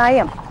സർക്കാരിന്റെ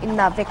നയം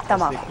ഇന്ന്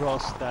വ്യക്തമാക്കും.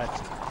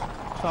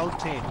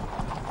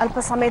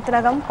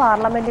 അല്പസമയത്തിനകം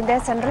പാർലമെന്റിന്റെ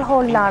സെൻട്രൽ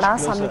ഹാളിലാണ്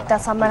സംയുക്ത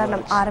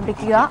സമ്മേളനം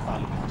ആരംഭിക്കുക.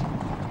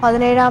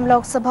 17ാം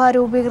ലോക്സഭ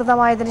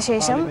രൂപീകൃതമായതിനു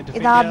ശേഷം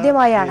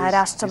ഇതാദ്യമായാണ്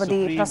രാഷ്ട്രപതി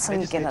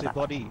പ്രസംഗിക്കുന്നത്.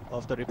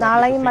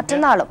 നാളെയും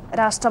മറ്റന്നാളും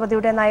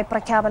രാഷ്ട്രപതിയുടെ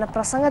നയപ്രഖ്യാപന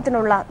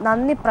പ്രസംഗത്തിനുള്ള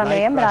നന്ദി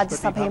പ്രമേയം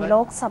രാജ്യസഭയും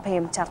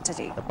ലോക്സഭയും ചർച്ച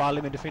ചെയ്യും.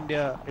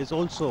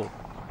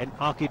 an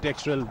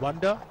architectural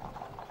wonder.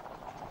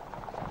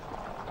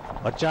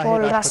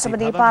 ഇപ്പോൾ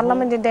രാഷ്ട്രപതി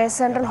പാർലമെന്റിന്റെ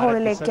സെൻട്രൽ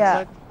ഹാളിലേക്ക്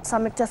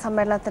സംയുക്ത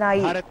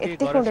സമ്മേളനത്തിനായി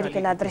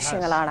എത്തിക്കൊണ്ടിരിക്കുന്ന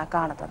ദൃശ്യങ്ങളാണ്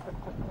കാണുന്നത്.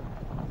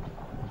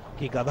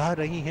 गवाह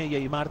रही हैं ये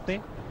इमारतें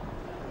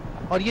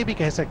और ये भी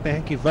कह सकते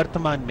हैं कि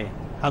वर्तमान में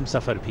हम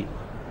सफर भी.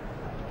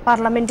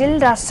 പാർലമെന്റിൽ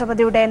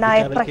രാഷ്ട്രപതിയുടെ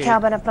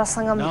നയപ്രഖ്യാപന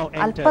പ്രസംഗം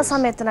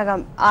അല്പസമയത്തിനകം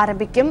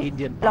ആരംഭിക്കും.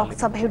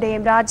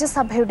 ലോക്സഭയുടെയും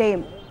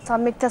രാജ്യസഭയുടെയും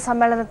സംയുക്ത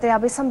സമ്മേളനത്തെ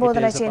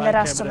അഭിസംബോധന ചെയ്യുന്ന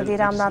രാഷ്ട്രപതി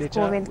രാംനാഥ്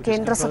കോവിന്ദ്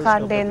കേന്ദ്ര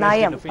സർക്കാരിന്റെ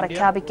നയം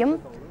പ്രഖ്യാപിക്കും.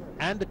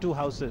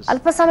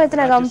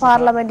 അല്പസമയത്തിനകം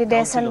പാർലമെന്റിന്റെ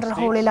സെൻട്രൽ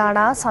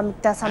ഹാളിലാണ്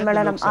സംയുക്ത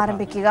സമ്മേളനം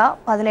ആരംഭിക്കുക.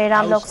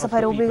 17ാം ലോക്സഭ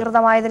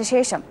രൂപീകൃതമായതിനു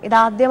ശേഷം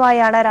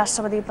ഇതാദ്യമായാണ്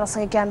രാഷ്ട്രപതി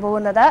പ്രസംഗിക്കാൻ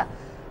പോകുന്നത്.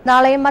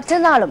 നാളെയും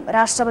മറ്റന്നാളും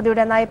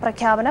രാഷ്ട്രപതിയുടെ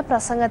നയപ്രഖ്യാപന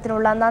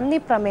പ്രസംഗത്തിനുള്ള നന്ദി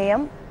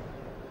പ്രമേയം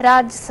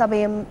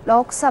രാജ്യസഭയും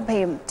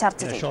ലോക്സഭയും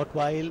ചർച്ച ചെയ്യും.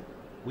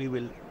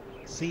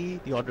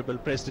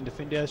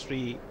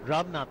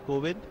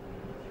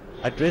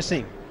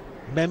 addressing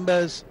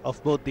members of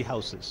both the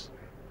houses.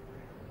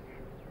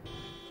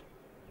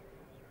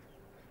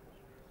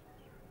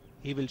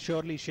 He will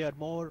surely share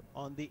more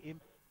on the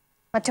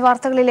മറ്റു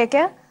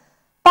വാർത്തകളിലേക്ക്.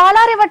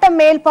 പാലാരിവട്ടം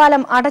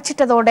മേൽപ്പാലം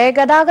അടച്ചിട്ടതോടെ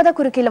ഗതാഗത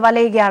കുരുക്കിൽ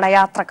വലയുകയാണ്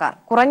യാത്രക്കാർ.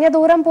 കുറഞ്ഞ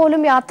ദൂരം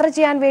പോലും യാത്ര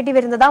ചെയ്യാൻ വേണ്ടി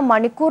വരുന്നത്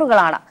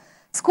മണിക്കൂറുകളാണ്.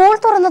 സ്കൂൾ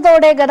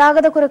തുറന്നതോടെ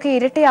ഗതാഗത കുരുക്ക്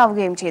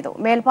ഇരട്ടിയാവുകയും ചെയ്തു.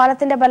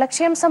 മേൽപ്പാലത്തിന്റെ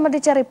ബലക്ഷയം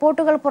സംബന്ധിച്ച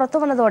റിപ്പോർട്ടുകൾ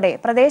പുറത്തുവന്നതോടെ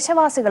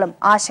പ്രദേശവാസികളും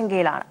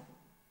ആശങ്കയിലാണ്.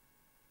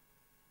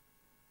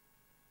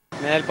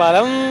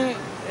 മേൽപ്പാലം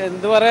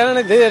എന്ത് പറയാനാണ്,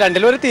 ഇത്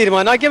രണ്ടിലും ഒരു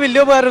തീരുമാനമാക്കിയ വലിയ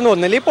ഉപകാരമായിരുന്നു.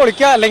 ഒന്നല്ലെങ്കിൽ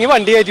പൊളിക്കുക അല്ലെങ്കിൽ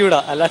വണ്ടി കയറ്റി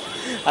വിടുക.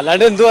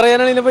 അല്ലാണ്ട് എന്ത്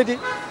പറയാനാണ് ഇതിനെപ്പറ്റി?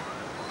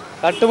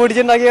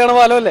 കട്ടുപിടിച്ചുണ്ടാക്കിയാണ്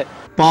പാലമല്ലേ.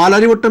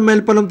 പാലാരിവട്ടം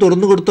മേൽപ്പാലം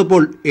തുറന്നു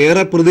കൊടുത്തപ്പോൾ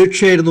ഏറെ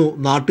പ്രതീക്ഷയായിരുന്നു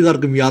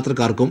നാട്ടുകാർക്കും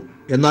യാത്രക്കാർക്കും.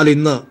 എന്നാൽ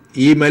ഇന്ന്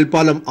ഈ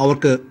മേൽപ്പാലം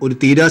അവർക്ക് ഒരു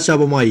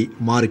തീരാശാപമായി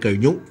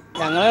മാറിക്കഴിഞ്ഞു.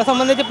 ഞങ്ങളെ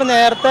സംബന്ധിച്ച് ഇപ്പൊ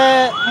നേരത്തെ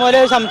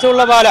മുതലേ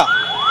സംശയമുള്ള പാലാ.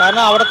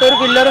 കാരണം അവിടുത്തെ ഒരു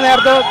പില്ലർ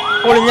നേരത്തെ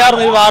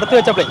പൊളിഞ്ഞായിരുന്നു ഈ വാർത്ത്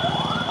വെച്ചപ്പോഴേ.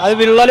 അത്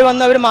വിള്ളൽ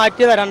വന്ന് അവർ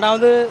മാറ്റിയതാണ്.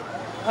 രണ്ടാമത്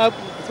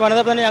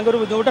പണിതപ്പോൾ തന്നെ ഞങ്ങൾക്കൊരു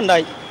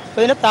ബുദ്ധിമുട്ടുണ്ടായി.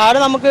 അപ്പോൾ ഇതിന് താഴെ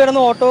നമുക്ക്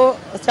കിടന്ന് ഓട്ടോ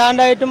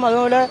സ്റ്റാൻഡായിട്ടും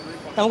അതുപോലെ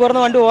നമുക്ക്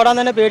കിടന്ന് വണ്ടി ഓടാൻ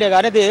തന്നെ പേടിയാണ്.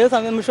 കാരണം ഇത് ഏത്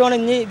നിമിഷമാണ്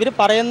ഇനി ഇവർ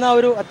പറയുന്ന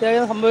ഒരു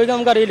അത്യാവശ്യം സംഭവിക്കാൻ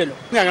നമുക്കറിയില്ലല്ലോ.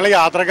 ഞങ്ങൾ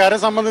യാത്രക്കാരെ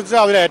സംബന്ധിച്ച്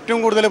അതിൽ ഏറ്റവും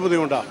കൂടുതൽ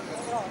ബുദ്ധിമുട്ടാണ്.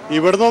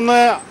 ഇവിടുന്ന് ഒന്ന്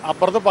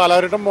അപ്പുറത്ത്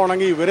പാലാരിവട്ടം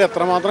പോകണമെങ്കിൽ ഇവർ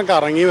എത്രമാത്രം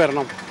കറങ്ങി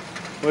വരണം.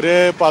 ഒരു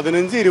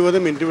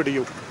 15-20 മിനിറ്റ്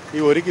പിടിക്കും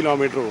ഈ 1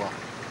 കിലോമീറ്റർ പോവാം.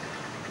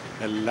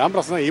 എല്ലാം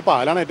പ്രശ്നം. ഈ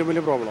പാലാണ് ഏറ്റവും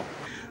വലിയ പ്രോബ്ലം.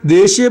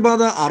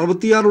 ദേശീയപാത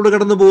 66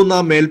 കടന്നു പോകുന്ന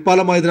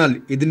മേൽപ്പാലമായതിനാൽ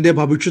ഇതിന്റെ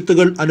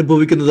ഭവിഷ്യത്തുകൾ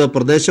അനുഭവിക്കുന്നത്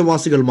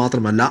പ്രദേശവാസികൾ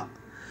മാത്രമല്ല.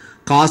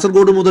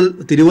 കാസർഗോഡ് മുതൽ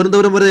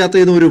തിരുവനന്തപുരം വരെ യാത്ര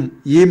ചെയ്യുന്നവരും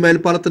ഈ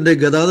മേൽപ്പാലത്തിന്റെ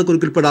ഗതാഗത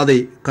കുരുക്കിൽപ്പെടാതെ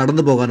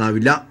കടന്നു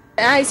പോകാനാവില്ല.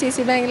 ICIC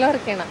ബാങ്കിൽ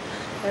വർക്ക് ചെയ്യണം.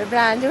 ഒരു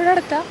ബ്രാഞ്ച് ഇവിടെ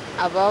അടുത്താ.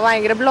 അപ്പോൾ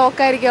ഭയങ്കര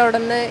ബ്ലോക്ക് ആയിരിക്കും അവിടെ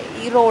നിന്ന്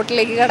ഈ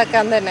റോഡിലേക്ക്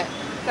കിടക്കാൻ തന്നെ.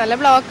 നല്ല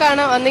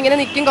ബ്ലോക്കാണ്. വന്നിങ്ങനെ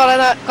നിൽക്കും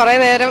കുറേ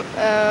നേരം.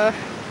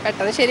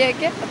 പെട്ടെന്ന്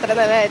ശരിയാക്കിയ അത്ര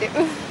നല്ല കാര്യം.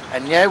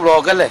 അന്യായ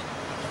ബ്ലോക്കല്ലേ.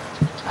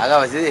 ആകെ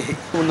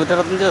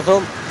 365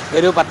 ദിവസവും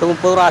ഒരു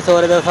 10-30 പ്രാവശ്യം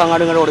ഓരോ ദിവസം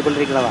അങ്ങോട്ടും ഇങ്ങോട്ട്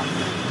ഓടിക്കൊണ്ടിരിക്കുന്നതാണ്.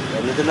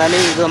 എന്നിട്ടെന്നാൽ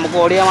ഇത് നമുക്ക്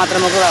ഓടിയാൽ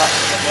മാത്രമേ നമുക്ക്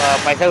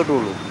പൈസ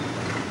കിട്ടുകയുള്ളൂ.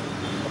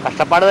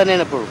 കഷ്ടപ്പാട്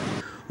തന്നെയാണ് എപ്പോഴും.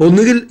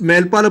 ഒന്നുകിൽ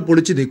മേൽപ്പാലം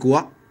പൊളിച്ചു നീക്കുക,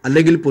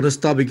 അല്ലെങ്കിൽ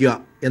പുനഃസ്ഥാപിക്കുക.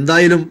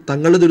 എന്തായാലും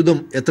തങ്ങളുടെ ദുരിതം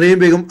എത്രയും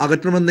വേഗം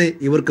അകറ്റണമെന്നേ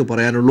ഇവർക്ക്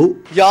പറയാനുള്ളൂ.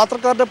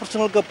 യാത്രക്കാരുടെ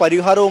പ്രശ്നങ്ങൾക്ക്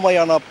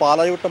പരിഹാരവുമായാണ്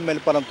പാലാരിവട്ടം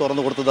മേൽപ്പാലം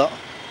തുറന്നു കൊടുത്തത്.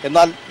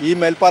 എന്നാൽ ഈ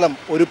മേൽപ്പാലം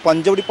ഒരു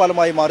പഞ്ചവടി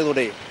പാലമായി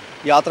മാറിയതോടെ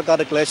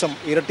യാത്രക്കാരുടെ ക്ലേശം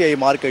ഇരട്ടിയായി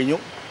മാറിക്കഴിഞ്ഞു.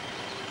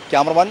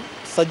 Cameraman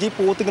Saji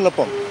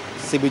പൂത്തിങ്ങിനൊപ്പം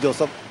Sibi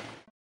Joseph.